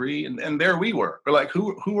number 3, and there we were. We're like,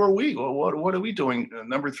 who are we? Well, what are we doing?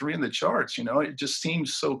 Number 3 in the charts, It just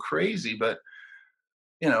seems so crazy, but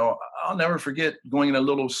I'll never forget going in a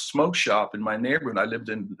little smoke shop in my neighborhood. I lived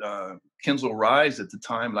in Kensal Rise at the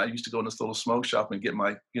time, and I used to go in this little smoke shop and get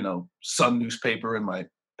my, Sun newspaper and my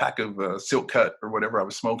pack of Silk Cut or whatever I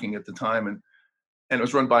was smoking at the time, and it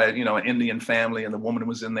was run by an Indian family, and the woman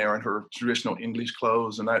was in there in her traditional English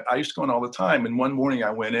clothes. And I used to go in all the time. And one morning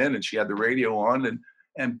I went in and she had the radio on,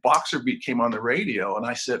 and Boxer Beat came on the radio. And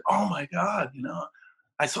I said, oh my God,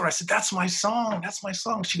 I said, that's my song. That's my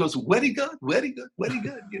song. She goes, very good, very good, very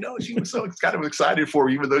good. She was so kind of excited for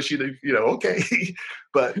me, even though she didn't, okay.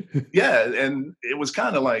 But yeah, and it was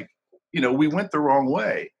kind of like, we went the wrong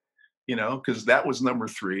way, because that was number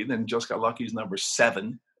 3. Then Just Got Lucky's number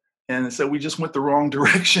 7. And so we just went the wrong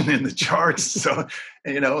direction in the charts. So,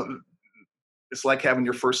 it's like having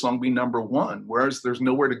your first song be number 1, whereas there's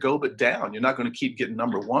nowhere to go but down. You're not going to keep getting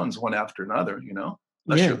number 1s one after another,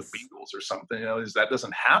 unless you're the Beatles or something, that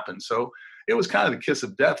doesn't happen. So it was kind of the kiss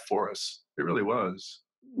of death for us. It really was.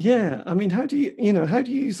 Yeah. I mean, how do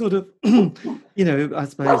you sort of, I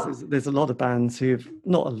suppose there's a lot of bands who've,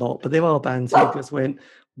 not a lot, but there are bands who just went,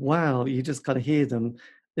 wow, you just kind of hear them.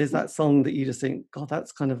 There's that song that you just think, God,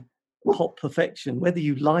 that's kind of pop perfection. Whether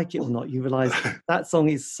you like it or not, you realize that song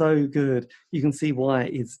is so good. You can see why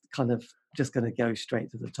it's kind of just going to go straight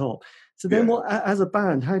to the top. So Yeah. then what, as a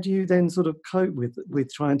band, how do you then sort of cope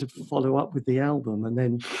with trying to follow up with the album and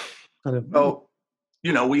then kind of... Well,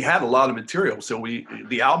 you know, we had a lot of material, so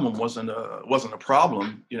the album wasn't a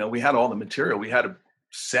problem. You know, we had all the material. We had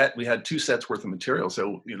we had 2 sets worth of material.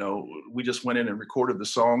 So, you know, we just went in and recorded the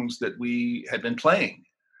songs that we had been playing,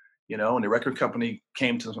 you know, and the record company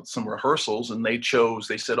came to some rehearsals and they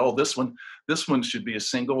said, oh, this one should be a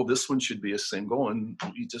single. This one should be a single. And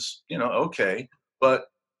we just, you know, okay. But,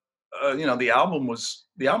 you know, the album was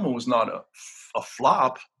not a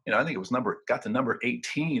flop. You know, I think it was got to number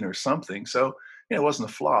 18 or something. So, you know, it wasn't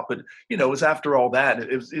a flop, but, you know, it was after all that,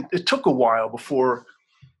 it took a while before,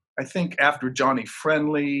 I think after Johnny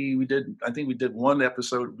Friendly, we did one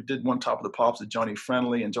episode, we did one Top of the Pops at Johnny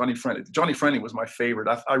Friendly, and Johnny Friendly was my favorite.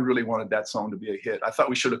 I really wanted that song to be a hit. I thought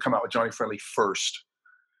we should have come out with Johnny Friendly first.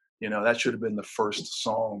 You know, that should have been the first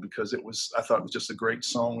song because I thought it was just a great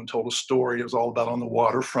song and told a story. It was all about on the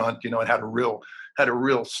waterfront. You know, it had a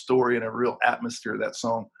real story and a real atmosphere, that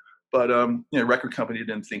song. But, you know, record company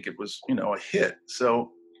didn't think it was, you know, a hit.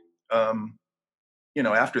 So, you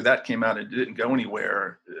know, after that came out, it didn't go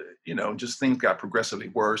anywhere. You know, just things got progressively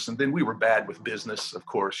worse. And then we were bad with business, of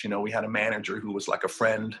course. You know, we had a manager who was like a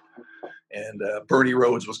friend, and Bernie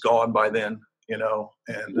Rhodes was gone by then, you know,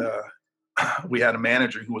 and we had a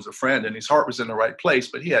manager who was a friend, and his heart was in the right place,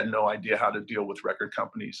 but he had no idea how to deal with record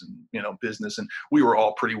companies and, you know, business. And we were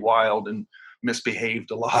all pretty wild and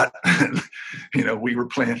misbehaved a lot. You know, we were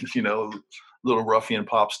playing, you know, little ruffian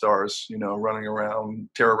pop stars, you know, running around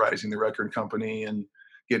terrorizing the record company and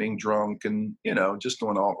getting drunk and, you know, just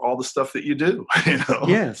doing all the stuff that you do, you know.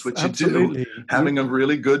 Yes, that's what absolutely. you do, having a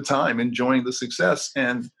really good time, enjoying the success.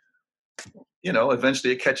 And, you know,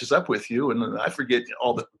 eventually it catches up with you. And I forget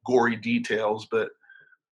all the gory details, but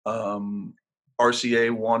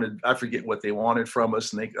RCA wanted, I forget what they wanted from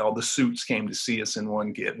us, and all the Suits came to see us in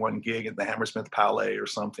one gig at the Hammersmith Palais or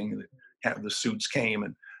something. The Suits came,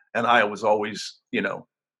 and I was always, you know,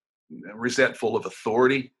 resentful of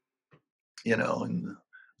authority, you know, and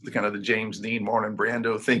the kind of the James Dean, Marlon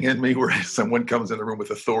Brando thing in me, where someone comes in the room with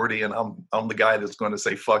authority, and I'm the guy that's going to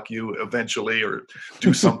say "fuck you" eventually, or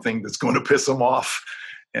do something that's going to piss them off,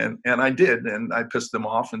 and I did, and I pissed them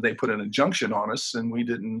off, and they put an injunction on us, and we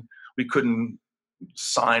couldn't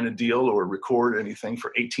sign a deal or record anything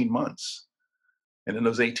for 18 months. And in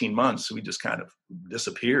those 18 months, we just kind of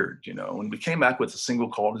disappeared, you know, and we came back with a single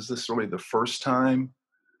called "Is This Really the First Time?"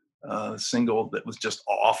 Single that was just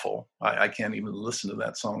awful. I can't even listen to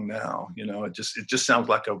that song now. You know, it just sounds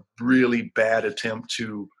like a really bad attempt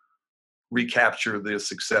to recapture the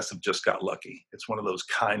success of Just Got Lucky. It's one of those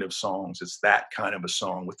kind of songs. It's that kind of a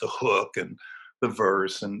song with the hook and the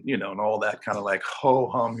verse and, you know, and all that kind of like, ho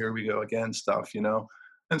hum, here we go again stuff, you know?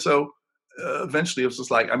 And so eventually it was just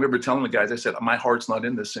like, I remember telling the guys, I said, my heart's not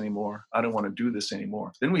in this anymore. I don't want to do this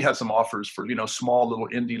anymore. Then we had some offers for, you know, small little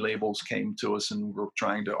indie labels came to us and were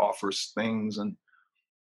trying to offer us things. And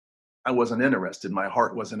I wasn't interested. My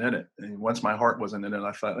heart wasn't in it. And once my heart wasn't in it,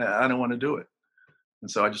 I thought, I don't want to do it. And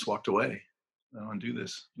so I just walked away. I don't want to do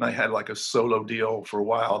this. And I had like a solo deal for a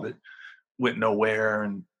while that went nowhere.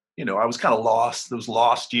 And, you know, I was kind of lost, those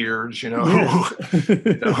lost years, you know, Yes.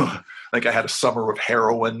 you know, like I had a summer of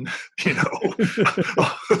heroin, you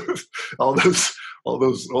know, all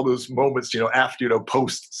those moments, you know, after, you know,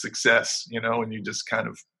 post success, you know, and you just kind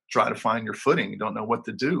of try to find your footing. You don't know what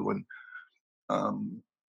to do. And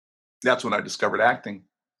that's when I discovered acting,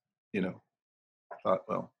 you know. I thought,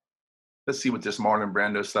 well, let's see what this Marlon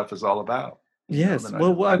Brando stuff is all about. Yes,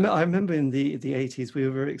 well, I remember in the 80s we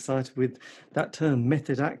were very excited with that term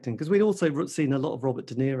method acting, because we'd also seen a lot of Robert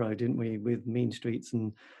De Niro, didn't we, with Mean Streets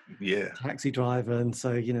and Taxi Driver, and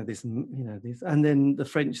so, you know, this, and then the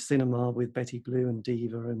French cinema with Betty Blue and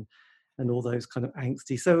Diva and all those kind of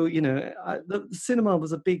angsty. So, you know, the cinema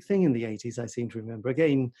was a big thing in the 80s, I seem to remember.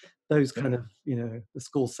 Again, those kind of, you know, the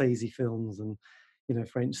Scorsese films and, you know,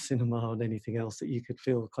 French cinema and anything else that you could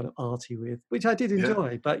feel kind of arty with, which I did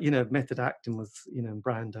enjoy. But, you know, method acting was, you know,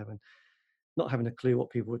 Brando, and not having a clue what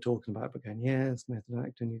people were talking about, but going, yes, method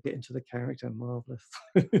acting, you get into the character, marvelous.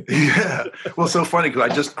 Yeah. Well, so funny,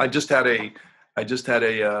 because I just had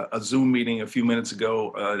a Zoom meeting a few minutes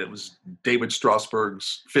ago. That was David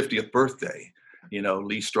Strasberg's 50th birthday. You know,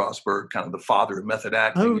 Lee Strasberg, kind of the father of method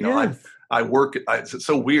acting. Oh, you know, yes. It's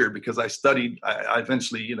so weird because I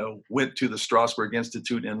eventually, you know, went to the Strasberg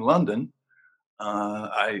Institute in London.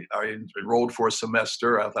 I enrolled for a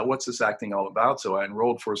semester. I thought, what's this acting all about? So I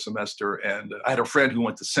enrolled for a semester, and I had a friend who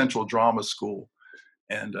went to Central Drama School.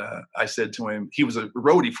 And I said to him, he was a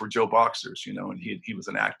roadie for Joe Boxers, you know, and he was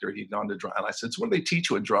an actor. He'd gone to drama. And I said, so what do they teach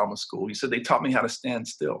you in drama school? He said, they taught me how to stand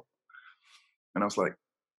still. And I was like,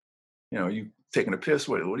 are you taking a piss?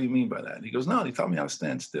 What do you mean by that? And he goes, no, he taught me how to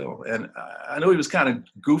stand still. And I know he was kind of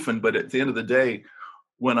goofing, but at the end of the day,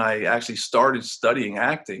 when I actually started studying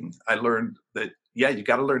acting, I learned that, yeah, you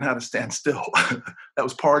got to learn how to stand still. That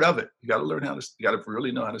was part of it. You got to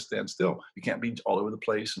really know how to stand still. You can't be all over the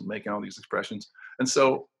place and making all these expressions. And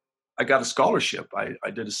so I got a scholarship.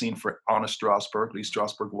 I did a scene for Anna Strasberg, Lee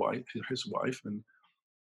Strasberg, his wife, and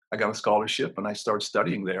I got a scholarship and I started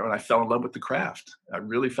studying there, and I fell in love with the craft. I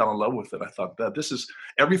really fell in love with it. I thought that this is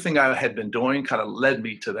everything I had been doing kind of led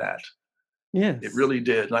me to that. Yes. It really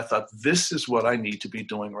did. And I thought, this is what I need to be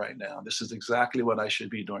doing right now. This is exactly what I should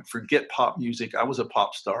be doing. Forget pop music. I was a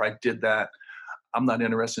pop star. I did that. I'm not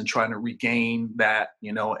interested in trying to regain that,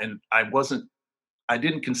 and I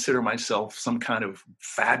didn't consider myself some kind of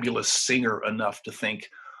fabulous singer enough to think,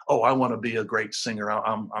 oh, I want to be a great singer.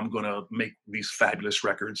 I'm going to make these fabulous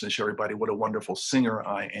records and show everybody what a wonderful singer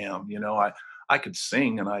I am. I could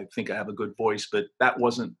sing and I think I have a good voice, but that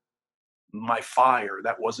wasn't my fire.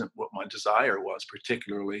 That wasn't what my desire was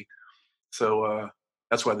particularly. So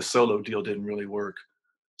that's why the solo deal didn't really work.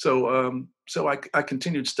 So I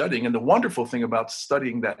continued studying. And the wonderful thing about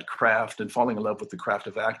studying that craft and falling in love with the craft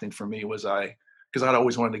of acting for me was because I'd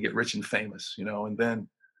always wanted to get rich and famous, and then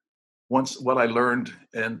once what I learned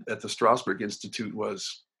at the Strasberg Institute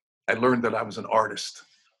was I learned that I was an artist.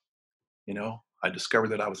 I discovered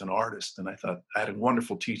that I was an artist, and I thought I had a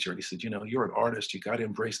wonderful teacher. He said, you're an artist. You got to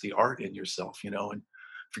embrace the art in yourself, and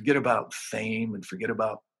forget about fame and forget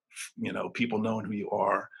about, people knowing who you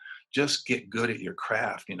are. Just get good at your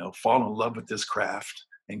craft, fall in love with this craft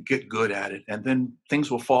and get good at it. And then things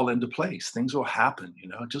will fall into place. Things will happen,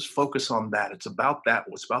 just focus on that. It's about that.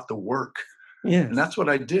 It's about the work. Yes. And that's what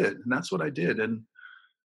I did. And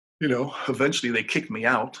eventually they kicked me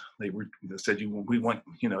out. They said, we want,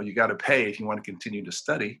 you got to pay if you want to continue to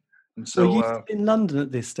study. And so, were you in London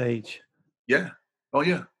at this stage? Yeah. Oh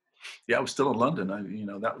yeah. Yeah. I was still in London.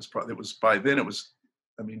 By then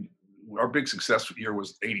our big success year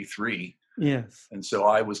was 83. Yes. And so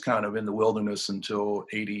I was kind of in the wilderness until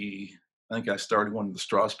 80. I think I started going to the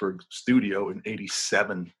Strasberg studio in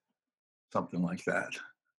 87, something like that.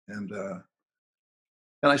 And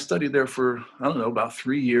I studied there for, I don't know, about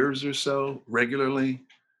 3 years or so regularly.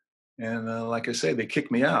 And like I say, they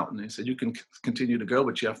kicked me out and they said, you can continue to go,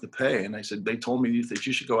 but you have to pay. And I said, they told me that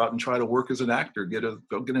you should go out and try to work as an actor,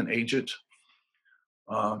 go get an agent,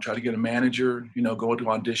 try to get a manager, go into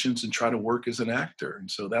auditions and try to work as an actor.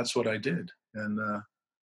 And so that's what I did. And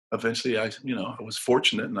eventually I was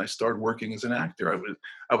fortunate and I started working as an actor.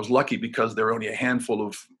 I was lucky because there were only a handful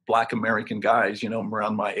of Black American guys,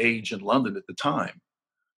 around my age in London at the time.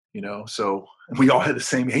 So we all had the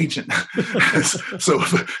same agent. So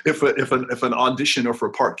if an audition or for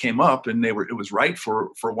a part came up and it was right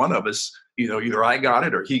for one of us, either I got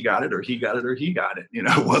it or he got it or he got it or he got it.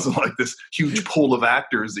 It wasn't like this huge pool of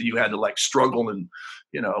actors that you had to like struggle and,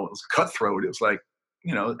 it was cutthroat. It was like,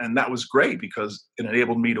 and that was great because it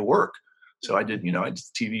enabled me to work. So I did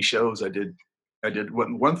TV shows. I did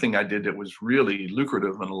one thing I did that was really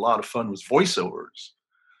lucrative and a lot of fun was voiceovers.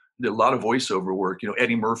 Did a lot of voiceover work.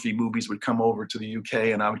 Eddie Murphy movies would come over to the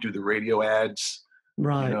UK and I would do the radio ads.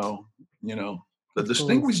 Right. The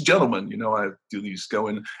distinguished gentleman, I do these go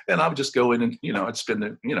in and I would just go in and, I'd spend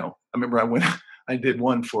it, I remember I did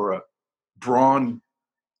one for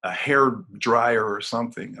a hair dryer or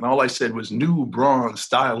something. And all I said was new Braun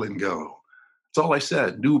style and go. That's all I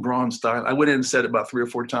said, new Braun style. I went in and said it about 3 or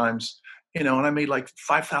 4 times, and I made like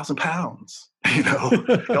 5,000 pounds,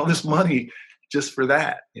 all this money just for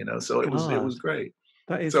that, so it was great.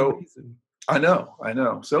 That is so amazing. I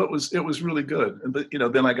know. So it was really good. But,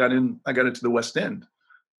 then I got into the West End,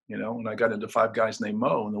 and I got into Five Guys Named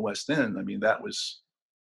Mo in the West End. I mean, that was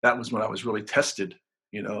when I was really tested,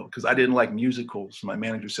 because I didn't like musicals. My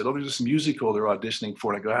manager said, oh, there's this musical they're auditioning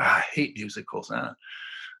for. And I go, I hate musicals.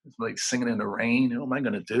 It's like singing in the rain. What am I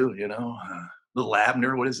going to do? Little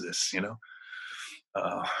Abner, what is this?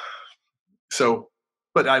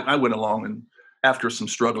 But I went along and after some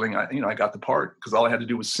struggling, I got the part because all I had to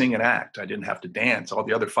do was sing and act. I didn't have to dance. All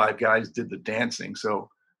the other 5 guys did the dancing. So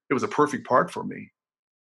it was a perfect part for me.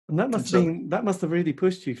 And that must have really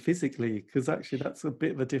pushed you physically, because actually that's a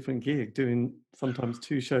bit of a different gig, doing sometimes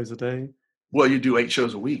 2 shows a day. Well, you do 8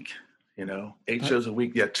 shows a week, 8 shows a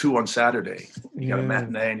week. You got 2 on Saturday. You got a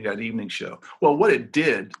matinee and you got an evening show. Well, what it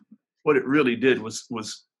really did was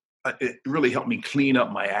it really helped me clean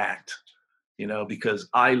up my act. Because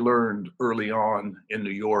I learned early on in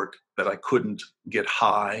New York that I couldn't get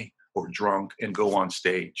high or drunk and go on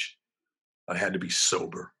stage. I had to be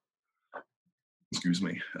sober. Excuse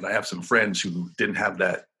me. And I have some friends who didn't have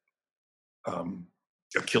that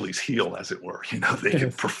Achilles heel, as it were. They could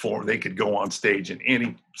Yes. perform, they could go on stage in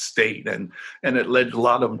any state, and it led a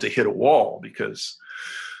lot of them to hit a wall because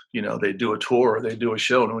they do a tour, they do a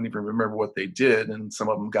show, and don't even remember what they did, and some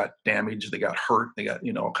of them got damaged, they got hurt, they got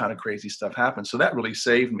all kind of crazy stuff happened. So that really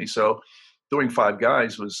saved me. So doing Five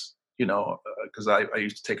Guys was because I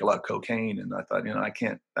used to take a lot of cocaine, and I thought I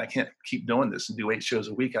can't keep doing this and do 8 shows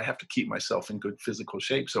a week. I have to keep myself in good physical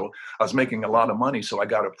shape. So I was making a lot of money, so I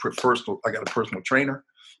got a personal trainer.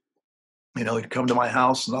 He'd come to my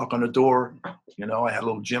house, knock on the door. I had a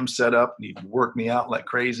little gym set up, and he'd work me out like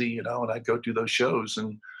crazy. And I'd go do those shows.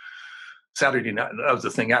 And Saturday night, that was the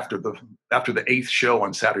thing. After the 8th show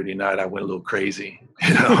on Saturday night, I went a little crazy.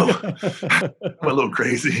 I went a little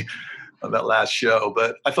crazy on that last show,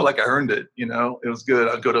 but I felt like I earned it. It was good.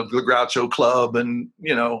 I'd go to the Groucho Club and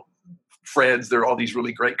Fred's. There are all these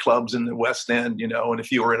really great clubs in the West End. And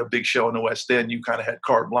if you were in a big show in the West End, you kind of had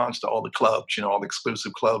carte blanche to all the clubs. All the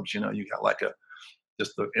exclusive clubs. You got like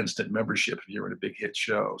just the instant membership if you were in a big hit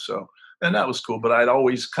show. So, and that was cool. But I'd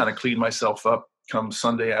always kind of clean myself up come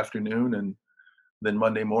Sunday afternoon, and then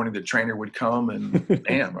Monday morning the trainer would come, and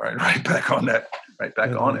bam, right back on that,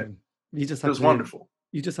 on it. It was wonderful.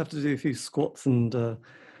 You just have to do a few squats and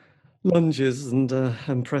lunges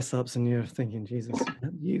and press ups, and you're thinking, Jesus,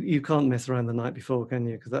 you can't mess around the night before, can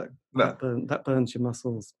you? Because that burns your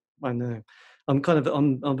muscles. I know. I'm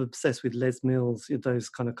obsessed with Les Mills, those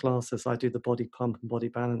kind of classes. I do the body pump and body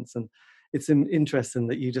balance, and it's interesting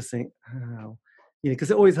that you just think, how.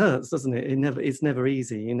 Because it always hurts, doesn't it? It's never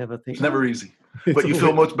easy. You never think. It's never easy. But you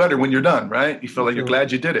feel much better when you're done, right? You feel like you're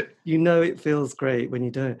glad you did it. It feels great when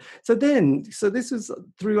you do it. So this was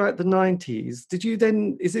throughout the 90s. Did you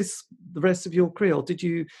then, is this the rest of your career, or did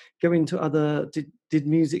you go into other, did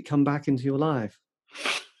music come back into your life?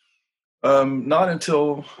 Not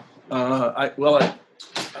until, one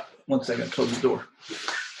second, close the door.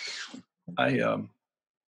 I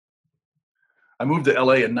moved to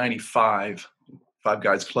LA in 95. Five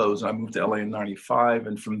Guys closed, and I moved to LA in 95.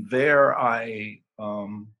 And from there, I,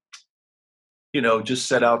 just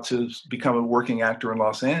set out to become a working actor in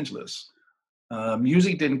Los Angeles.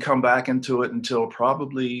 Music didn't come back into it until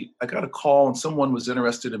probably I got a call, and someone was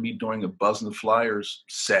interested in me doing a Buzz and the Flyers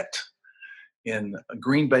set in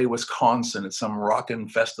Green Bay, Wisconsin, at some rockin'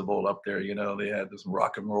 festival up there. They had this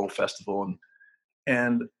rock and roll festival,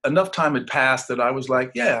 and enough time had passed that I was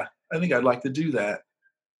like, yeah, I think I'd like to do that.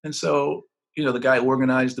 And so, the guy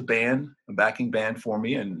organized a backing band for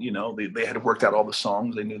me, and, they had worked out all the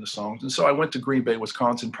songs, they knew the songs. And so I went to Green Bay,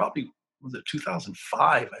 Wisconsin, probably, was it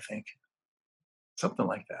 2005, I think, something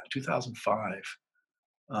like that, 2005,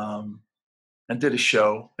 and did a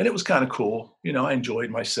show, and it was kind of cool. I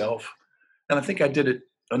enjoyed myself. And I think I did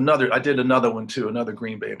another one too, another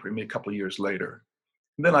Green Bay premiere a couple of years later.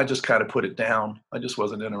 And then I just kind of put it down. I just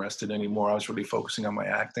wasn't interested anymore. I was really focusing on my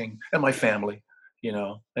acting and my family.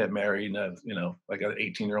 I had married, and I got an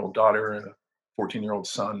 18-year-old daughter and a 14-year-old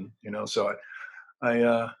son. So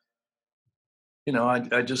I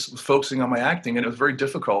just was focusing on my acting, and it was very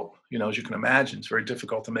difficult. As you can imagine, it's very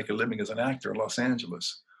difficult to make a living as an actor in Los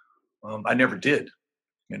Angeles. I never did.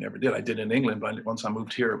 I did in England, but once I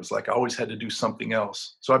moved here, it was like I always had to do something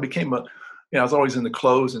else. So I became I was always into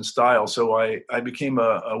clothes and style. So I became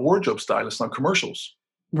a wardrobe stylist on commercials.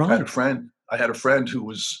 Right. I had a friend who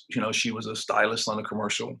was, she was a stylist on a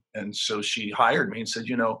commercial. And so she hired me and said,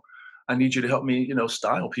 I need you to help me,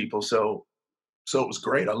 style people. So it was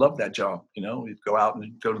great. I loved that job. We'd go out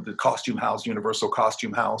and go to the costume house, Universal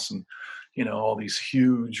Costume House, and, all these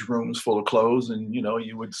huge rooms full of clothes. And,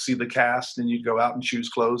 you would see the cast, and you'd go out and choose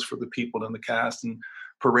clothes for the people in the cast and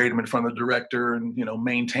parade them in front of the director and,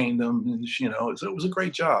 maintain them. And, it was a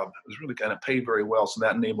great job. It was really kind of paid very well. So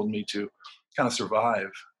that enabled me to kind of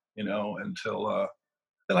survive, until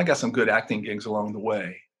then I got some good acting gigs along the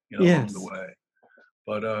way, Yes. along the way.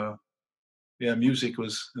 But, music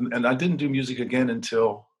was, and I didn't do music again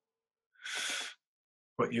until,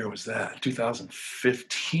 what year was that?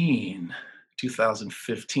 2015.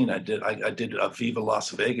 2015, I did a Viva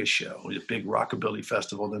Las Vegas show, a big rockabilly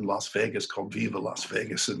festival in Las Vegas called Viva Las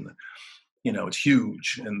Vegas, and it's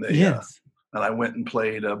huge. And Yes. And I went and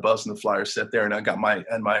played Buzz and the Flyers set there, and I got my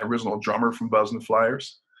original drummer from Buzz and the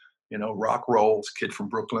Flyers, rock rolls, kid from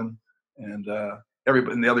Brooklyn, and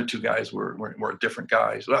everybody. And the other two guys were different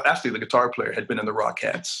guys. Well, actually, the guitar player had been in the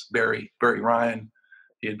Rockettes, Barry Ryan.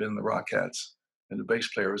 He had been in the Rockettes, and the bass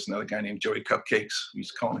player was another guy named Joey Cupcakes. We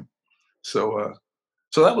used to call him. So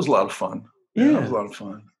that was a lot of fun. Yeah, that was a lot of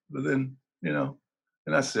fun. But then, and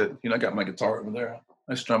that's it. I got my guitar over there.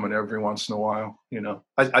 I strum it every once in a while.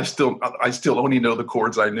 I still only know the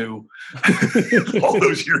chords I knew all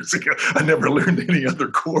those years ago. I never learned any other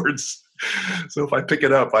chords. So if I pick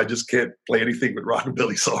it up, I just can't play anything but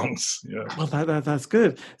rockabilly songs. Yeah. Well, that's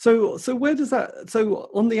good. So where does that? So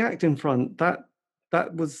on the acting front, that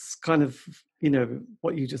was kind of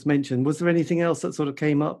what you just mentioned. Was there anything else that sort of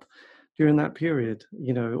came up during that period?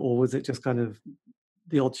 Or was it just kind of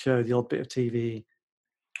the odd show, the odd bit of TV?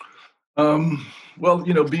 Well,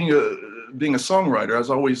 being a songwriter, I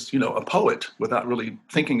was always a poet without really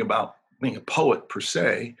thinking about being a poet per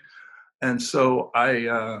se, and so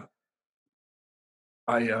well,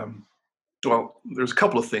 there's a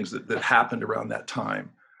couple of things that happened around that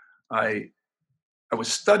time. I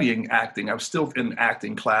was studying acting. I was still in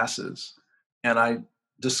acting classes, and I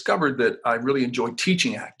discovered that I really enjoyed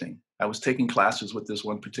teaching acting. I was taking classes with this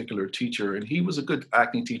one particular teacher, and he was a good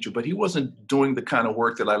acting teacher, but he wasn't doing the kind of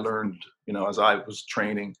work that I learned, as I was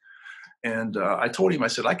training. And I told him, I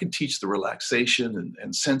said, I can teach the relaxation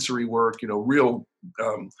and sensory work, real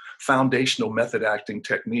foundational method acting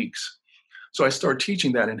techniques. So I started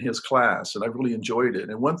teaching that in his class, and I really enjoyed it.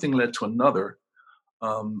 And one thing led to another.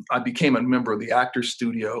 I became a member of the Actors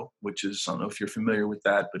Studio, which is, I don't know if you're familiar with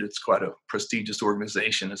that, but it's quite a prestigious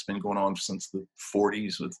organization. It's been going on since the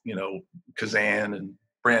 40s with, Kazan and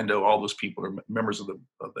Brando. All those people are members of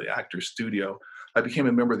the Actors Studio. I became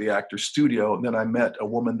a member of the Actors Studio, and then I met a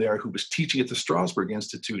woman there who was teaching at the Strasberg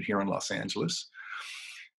Institute here in Los Angeles.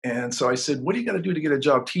 And so I said, what do you got to do to get a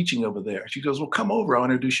job teaching over there? She goes, well, come over. I'll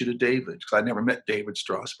introduce you to David. Because I never met David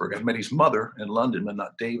Strasberg. I met his mother in London, but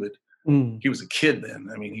not David. He was a kid then.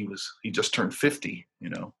 I mean, he just turned 50,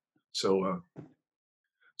 So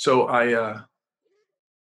I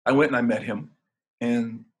went and I met him,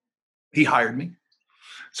 and he hired me.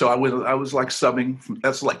 So I was like subbing.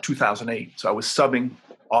 That's like 2008. So I was subbing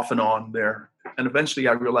off and on there, and eventually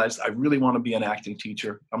I realized I really want to be an acting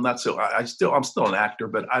teacher. I'm still an actor,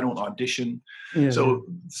 but I don't audition. Yeah.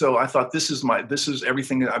 So I thought this is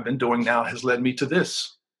everything that I've been doing now has led me to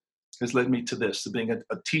this. To being a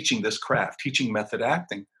teaching this craft, teaching method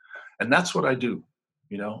acting. And that's what I do.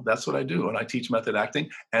 That's what I do. And I teach method acting,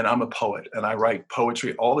 and I'm a poet, and I write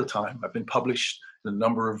poetry all the time. I've been published in a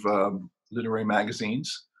number of literary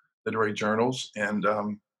magazines, literary journals. And,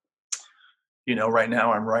 right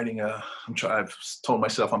now I'm writing I've told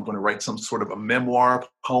myself I'm going to write some sort of a memoir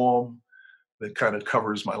poem that kind of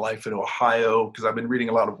covers my life in Ohio, because I've been reading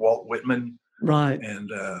a lot of Walt Whitman. Right. And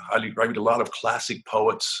I read a lot of classic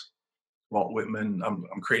poets. Walt Whitman. I'm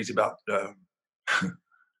crazy about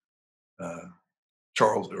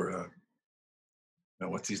Charles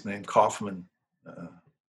what's his name? Kaufman.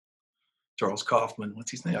 Charles Kaufman.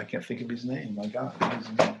 What's his name? I can't think of his name. My God.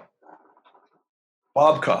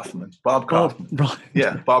 Bob Kaufman. Bob Kaufman. Right.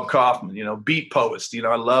 Yeah, Bob Kaufman. Beat poets.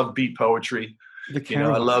 I love beat poetry.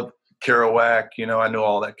 I love Kerouac. I know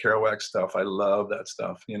all that Kerouac stuff. I love that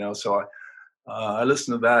stuff. So I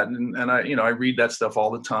listen to that, and I read that stuff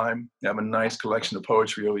all the time. I have a nice collection of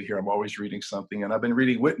poetry over here. I'm always reading something, and I've been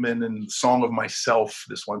reading Whitman and Song of Myself,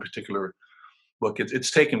 this one particular book.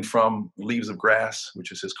 It's taken from Leaves of Grass,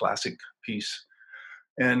 which is his classic piece.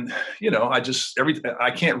 And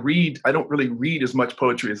I can't read. I don't really read as much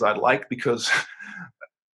poetry as I'd like, because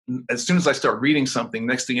as soon as I start reading something,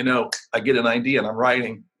 next thing you know, I get an idea and I'm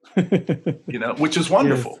writing. Which is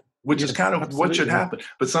wonderful. Yes. Which is kind of absolutely what should happen.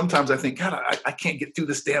 But sometimes I think, God, I can't get through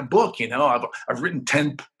this damn book. I've written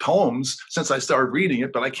 10 poems since I started reading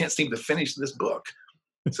it, but I can't seem to finish this book.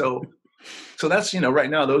 So that's,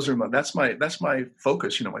 right now, that's my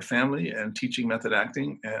focus, my family and teaching method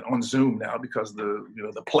acting, and on Zoom now because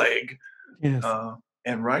the plague. Yes.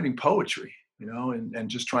 And writing poetry, and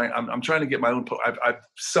just trying, I'm trying to get my own, I've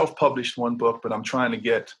self-published one book, but I'm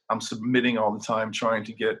submitting all the time, trying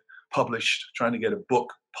to get published, trying to get a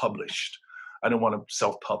book published. I don't want to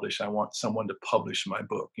self-publish. I want someone to publish my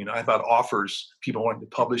book. I've had offers, people wanting to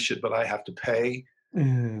publish it, but I have to pay.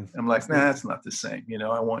 I'm like, nah, it's not the same.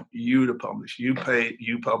 I want you to publish. You pay,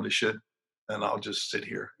 you publish it, and I'll just sit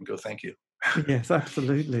here and go, thank you. Yes,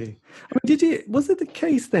 absolutely. Was it the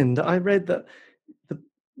case then that I read that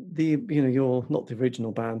you're not the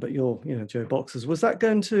original band, but you're, Joe Boxers, was that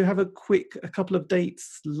going to have a couple of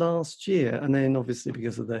dates last year, and then obviously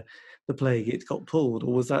because of the plague it got pulled,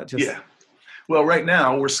 or was that just? Yeah, well, right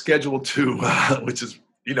now we're scheduled to which is,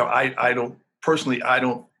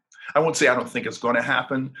 I won't say I don't think it's going to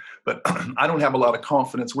happen, but I don't have a lot of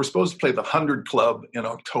confidence. We're supposed to play the 100 Club in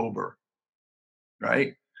October,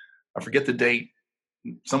 right? I forget the date.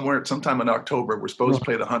 Sometime in October, we're supposed to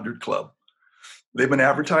play the 100 Club. They've been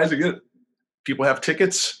advertising it. People have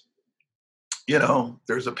tickets.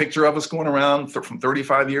 there's a picture of us going around from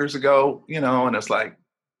 35 years ago, and it's like,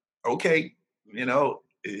 okay, I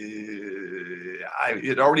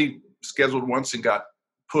it already scheduled once and got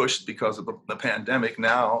pushed because of the pandemic.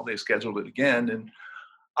 Now they scheduled it again, and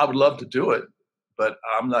I would love to do it, but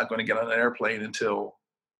I'm not going to get on an airplane until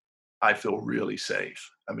I feel really safe.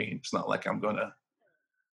 I mean, it's not like I'm going to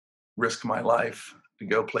risk my life to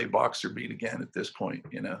go play Boxer Beat again at this point.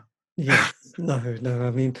 Yes, no.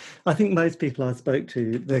 I mean, I think most people I spoke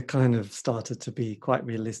to, they kind of started to be quite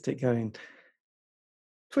realistic going,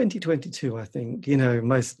 2022, I think,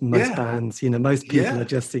 most Yeah, bands, most people yeah, are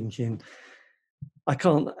just thinking, I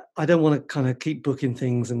don't want to kind of keep booking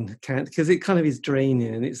things and can't, because it kind of is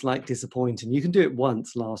draining and it's like disappointing. You can do it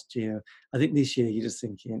once last year. I think this year you're just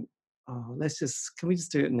thinking, oh, can we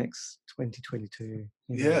just do it next 2022?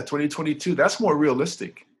 yeah. 2022. That's more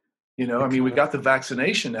realistic. I mean, we Kind of, got the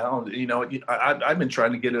vaccination now. I've been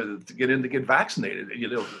trying to get vaccinated.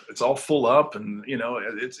 It's all full up, and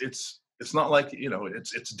it's not like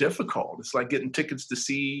it's difficult. It's like getting tickets to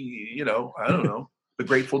see I don't know, the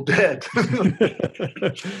Grateful Dead.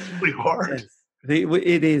 It's really hard. yes.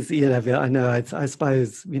 It is, I know, I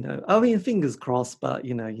suppose, I mean, fingers crossed, but,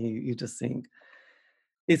 you just think,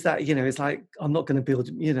 it's that, it's like, I'm not going to build,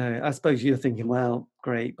 I suppose you're thinking, well,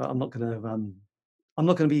 great, but I'm not going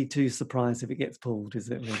to be too surprised if it gets pulled, is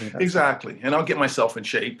it really? Exactly. And I'll get myself in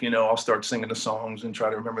shape. I'll start singing the songs and try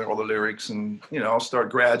to remember all the lyrics. And, I'll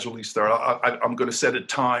gradually I'm going to set a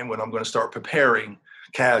time when I'm going to start preparing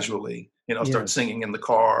casually, start Yes. singing in the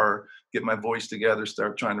car, get my voice together,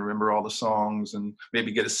 start trying to remember all the songs, and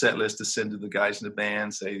maybe get a set list to send to the guys in the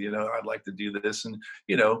band, say, I'd like to do this. And,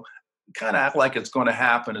 kind of act like it's going to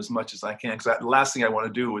happen as much as I can. Because the last thing I want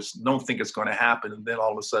to do is don't think it's going to happen. And then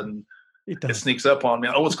all of a sudden, it sneaks up on me.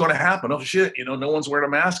 Oh, what's going to happen? Oh, shit. No one's wearing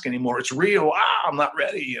a mask anymore. It's real. I'm not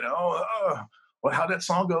ready. Well, how'd that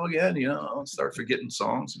song go again? I'll start forgetting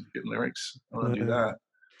songs and forgetting lyrics. I don't do that.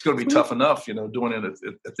 It's going to be tough enough, doing it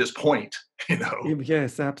at this point,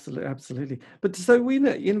 Yes, absolutely. But so we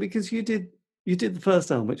know, because you did the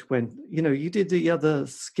first album, which went, you did the other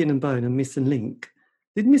Skin and Bone and Missing Link.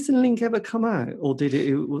 Did Missing Link ever come out, or did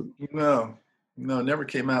it? No, it never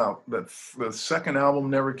came out. The second album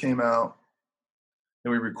never came out.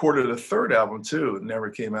 And we recorded a third album too. It never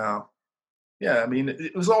came out. Yeah, I mean,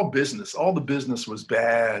 it was all business. All the business was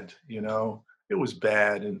bad. It was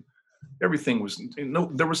bad, and everything was.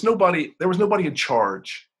 There was nobody in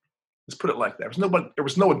charge. Let's put it like that. There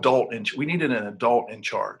was no adult we needed an adult in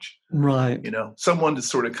charge. Right. Someone to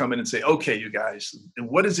sort of come in and say, okay, you guys,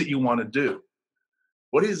 what is it you want to do?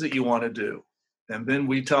 What is it you want to do? And then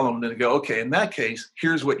we tell them to go, okay, in that case,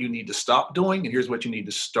 here's what you need to stop doing, and here's what you need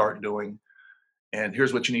to start doing. And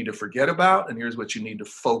here's what you need to forget about, and here's what you need to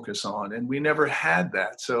focus on. And we never had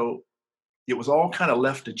that. So it was all kind of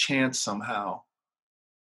left to chance somehow.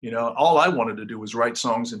 All I wanted to do was write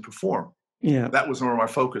songs and perform. Yeah. That was where my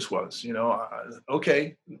focus was.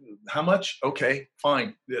 Okay, how much? Okay,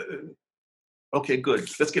 fine. Okay, good.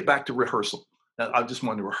 Let's get back to rehearsal. I just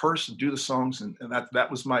wanted to rehearse and do the songs, and that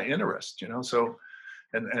was my interest, So,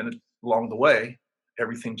 and along the way,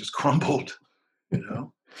 everything just crumbled,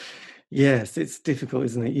 Yes, it's difficult,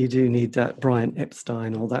 isn't it? You do need that Brian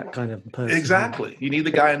Epstein or that kind of person. Exactly. You need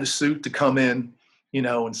the guy in the suit to come in,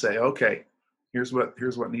 and say, okay, here's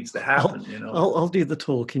what needs to happen. I'll do the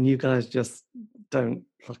talk, and you guys just don't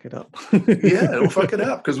fuck it up. Yeah, don't fuck it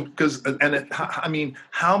up, because I mean,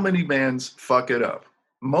 how many bands fuck it up?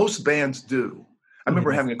 Most bands do. I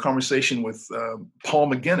remember having a conversation with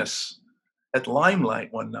Paul McGuinness at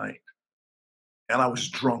Limelight one night, and I was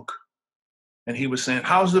drunk, and he was saying,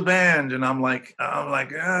 "How's the band?" And I'm like,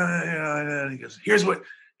 he goes, "Here's what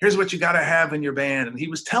you got to have in your band." And he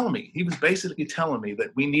was basically telling me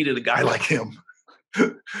that we needed a guy like him,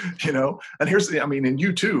 And and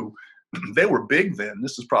U2, they were big then.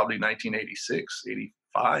 This is probably 1986,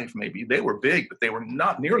 85, maybe. They were big, but they were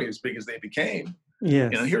not nearly as big as they became.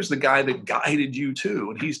 Yes. Here's the guy that guided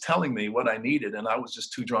U2, and he's telling me what I needed, and I was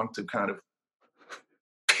just too drunk to kind of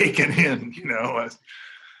take it in,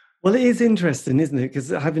 Well, it is interesting, isn't it? Because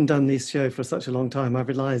having done this show for such a long time, I've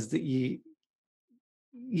realised that you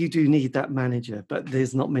do need that manager, but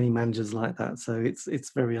there's not many managers like that. So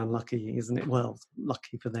it's very unlucky, isn't it? Well,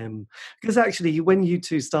 lucky for them. Because actually, when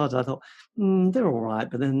U2 started, I thought, they're all right,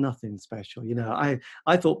 but they're nothing special. I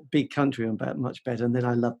thought Big Country were much better. And then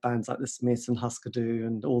I loved bands like the Smiths and Husker Du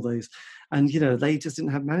and all those. And, they just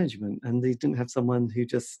didn't have management, and they didn't have someone who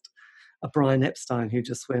just a Brian Epstein who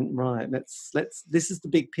just went, right, let's this is the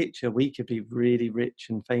big picture. We could be really rich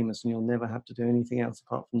and famous, and you'll never have to do anything else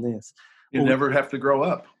apart from this. You never have to grow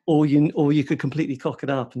up. Or you could completely cock it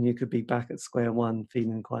up and you could be back at square one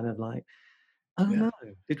feeling kind of like, oh no,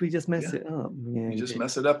 did we just mess it up? Yeah, you just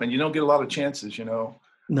mess it up, and you don't get a lot of chances, No.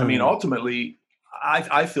 I mean, ultimately,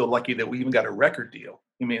 I feel lucky that we even got a record deal.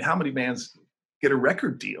 I mean, how many bands get a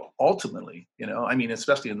record deal ultimately? I mean,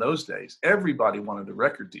 especially in those days, everybody wanted a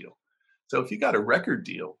record deal. So if you got a record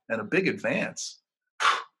deal and a big advance,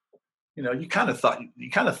 you kind of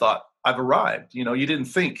thought I've arrived. You didn't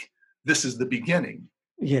think this is the beginning.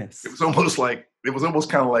 Yes. It was almost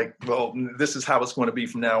kind of like, well, this is how it's going to be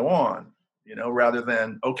from now on, rather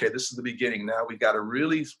than, okay, this is the beginning. Now we got to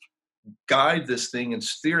really guide this thing and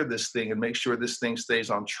steer this thing and make sure this thing stays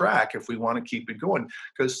on track if we want to keep it going,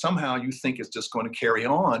 because somehow you think it's just going to carry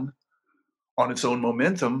on its own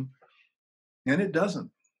momentum, and it doesn't.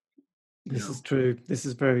 This is true. This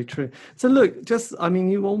is very true. So look,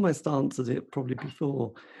 you almost answered it probably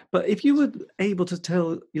before, but if you were able to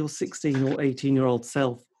tell your 16 or 18-year-old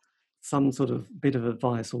self some sort of bit of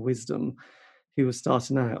advice or wisdom, who was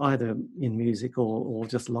starting out either in music or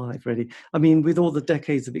just live, really, I mean, with all the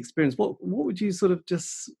decades of experience, what would you sort of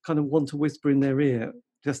just kind of want to whisper in their ear,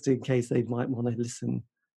 just in case they might want to listen?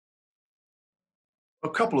 A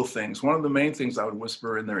couple of things. One of the main things I would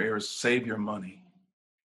whisper in their ear is save your money.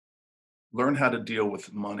 Learn how to deal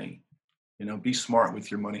with money. Be smart with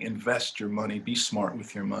your money. Invest your money. Be smart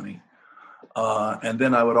with your money. And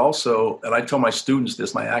then I would also, and I tell my students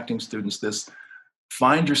this, my acting students this,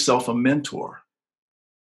 find yourself a mentor.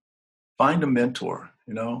 Find a mentor.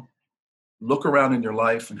 Look around in your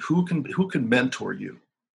life and who can mentor you.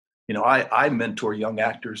 I mentor young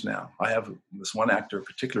actors now. I have this one actor in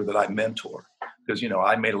particular that I mentor because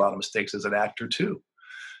I made a lot of mistakes as an actor too.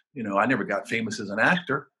 I never got famous as an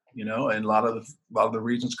actor. And a lot of the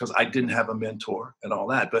reasons because I didn't have a mentor and all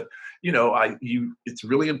that. But it's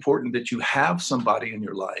really important that you have somebody in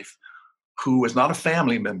your life who is not a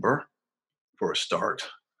family member, for a start,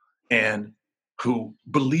 and who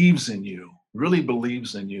believes in you, really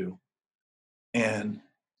believes in you, and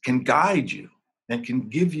can guide you and can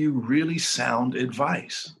give you really sound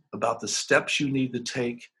advice about the steps you need to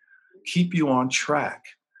take, keep you on track.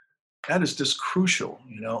 That is just crucial,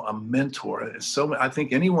 a mentor. I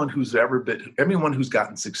think anyone who's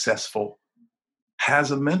gotten successful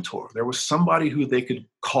has a mentor. There was somebody who they could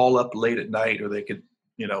call up late at night, or they could,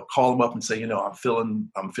 call them up and say, I'm feeling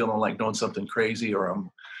like doing something crazy, or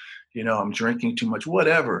I'm drinking too much,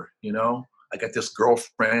 whatever, I got this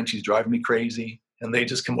girlfriend, she's driving me crazy. And they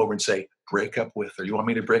just come over and say, break up with her. You want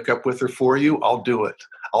me to break up with her for you? I'll do it.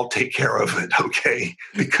 I'll take care of it. Okay.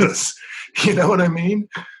 Because you know what I mean?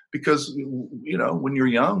 Because, when you're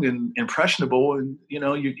young and impressionable and,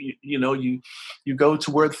 you go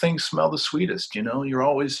to where things smell the sweetest, you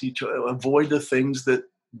avoid the things that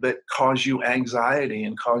cause you anxiety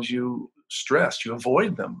and cause you stress. You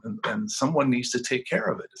avoid them, and someone needs to take care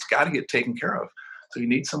of it. It's got to get taken care of. So you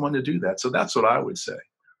need someone to do that. So that's what I would say.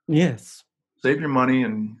 Yes. Save your money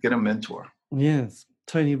and get a mentor. Yes.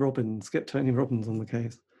 Tony Robbins. Get Tony Robbins on the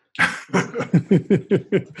case.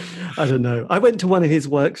 I don't know. I went to one of his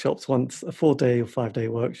workshops once, a 4-day or 5-day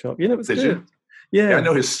workshop. It was Did good. You? Yeah. I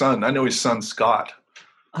know his son, Scott.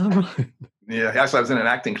 Oh, right. Yeah. Actually, I was in an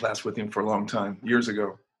acting class with him for a long time, years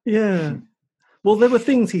ago. Yeah. Well, there were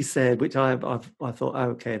things he said, which I thought, oh,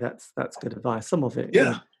 okay, that's good advice. Some of it.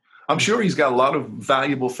 Yeah. I'm sure he's got a lot of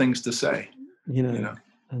valuable things to say.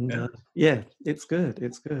 And it's good.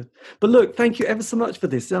 It's good. But look, thank you ever so much for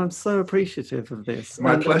this. I'm so appreciative of this.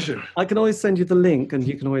 My pleasure. I can always send you the link, and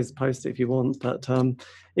you can always post it if you want, but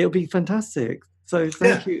it'll be fantastic. So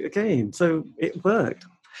thank you again. So it worked.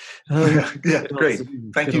 Great.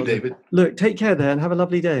 Thank you, David. Look, take care there and have a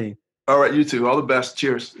lovely day. All right, you too. All the best.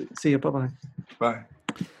 Cheers. See you. Bye-bye. Bye.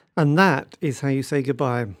 And that is how you say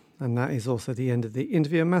goodbye. And that is also the end of the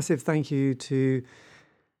interview. A massive thank you to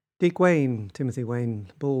Timothy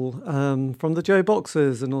Wayne Ball, from the Joe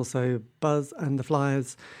Boxers, and also Buzz and the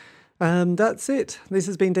Flyers. That's it. This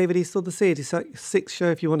has been David Eastaugh, the C86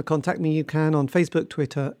 Show. If you want to contact me, you can on Facebook,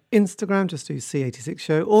 Twitter, Instagram. Just do C86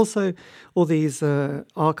 Show. Also, all these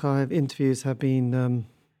archive interviews have been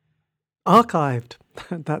archived.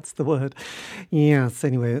 That's the word. Yes,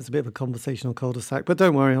 anyway, it's a bit of a conversational cul-de-sac, but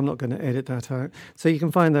don't worry, I'm not going to edit that out. So you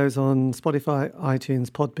can find those on Spotify, iTunes,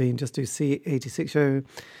 Podbean. Just do C86 Show.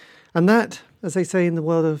 And that, as they say in the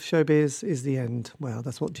world of showbiz, is the end. Well,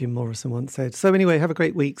 that's what Jim Morrison once said. So anyway, have a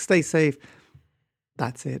great week. Stay safe.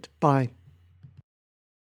 That's it. Bye.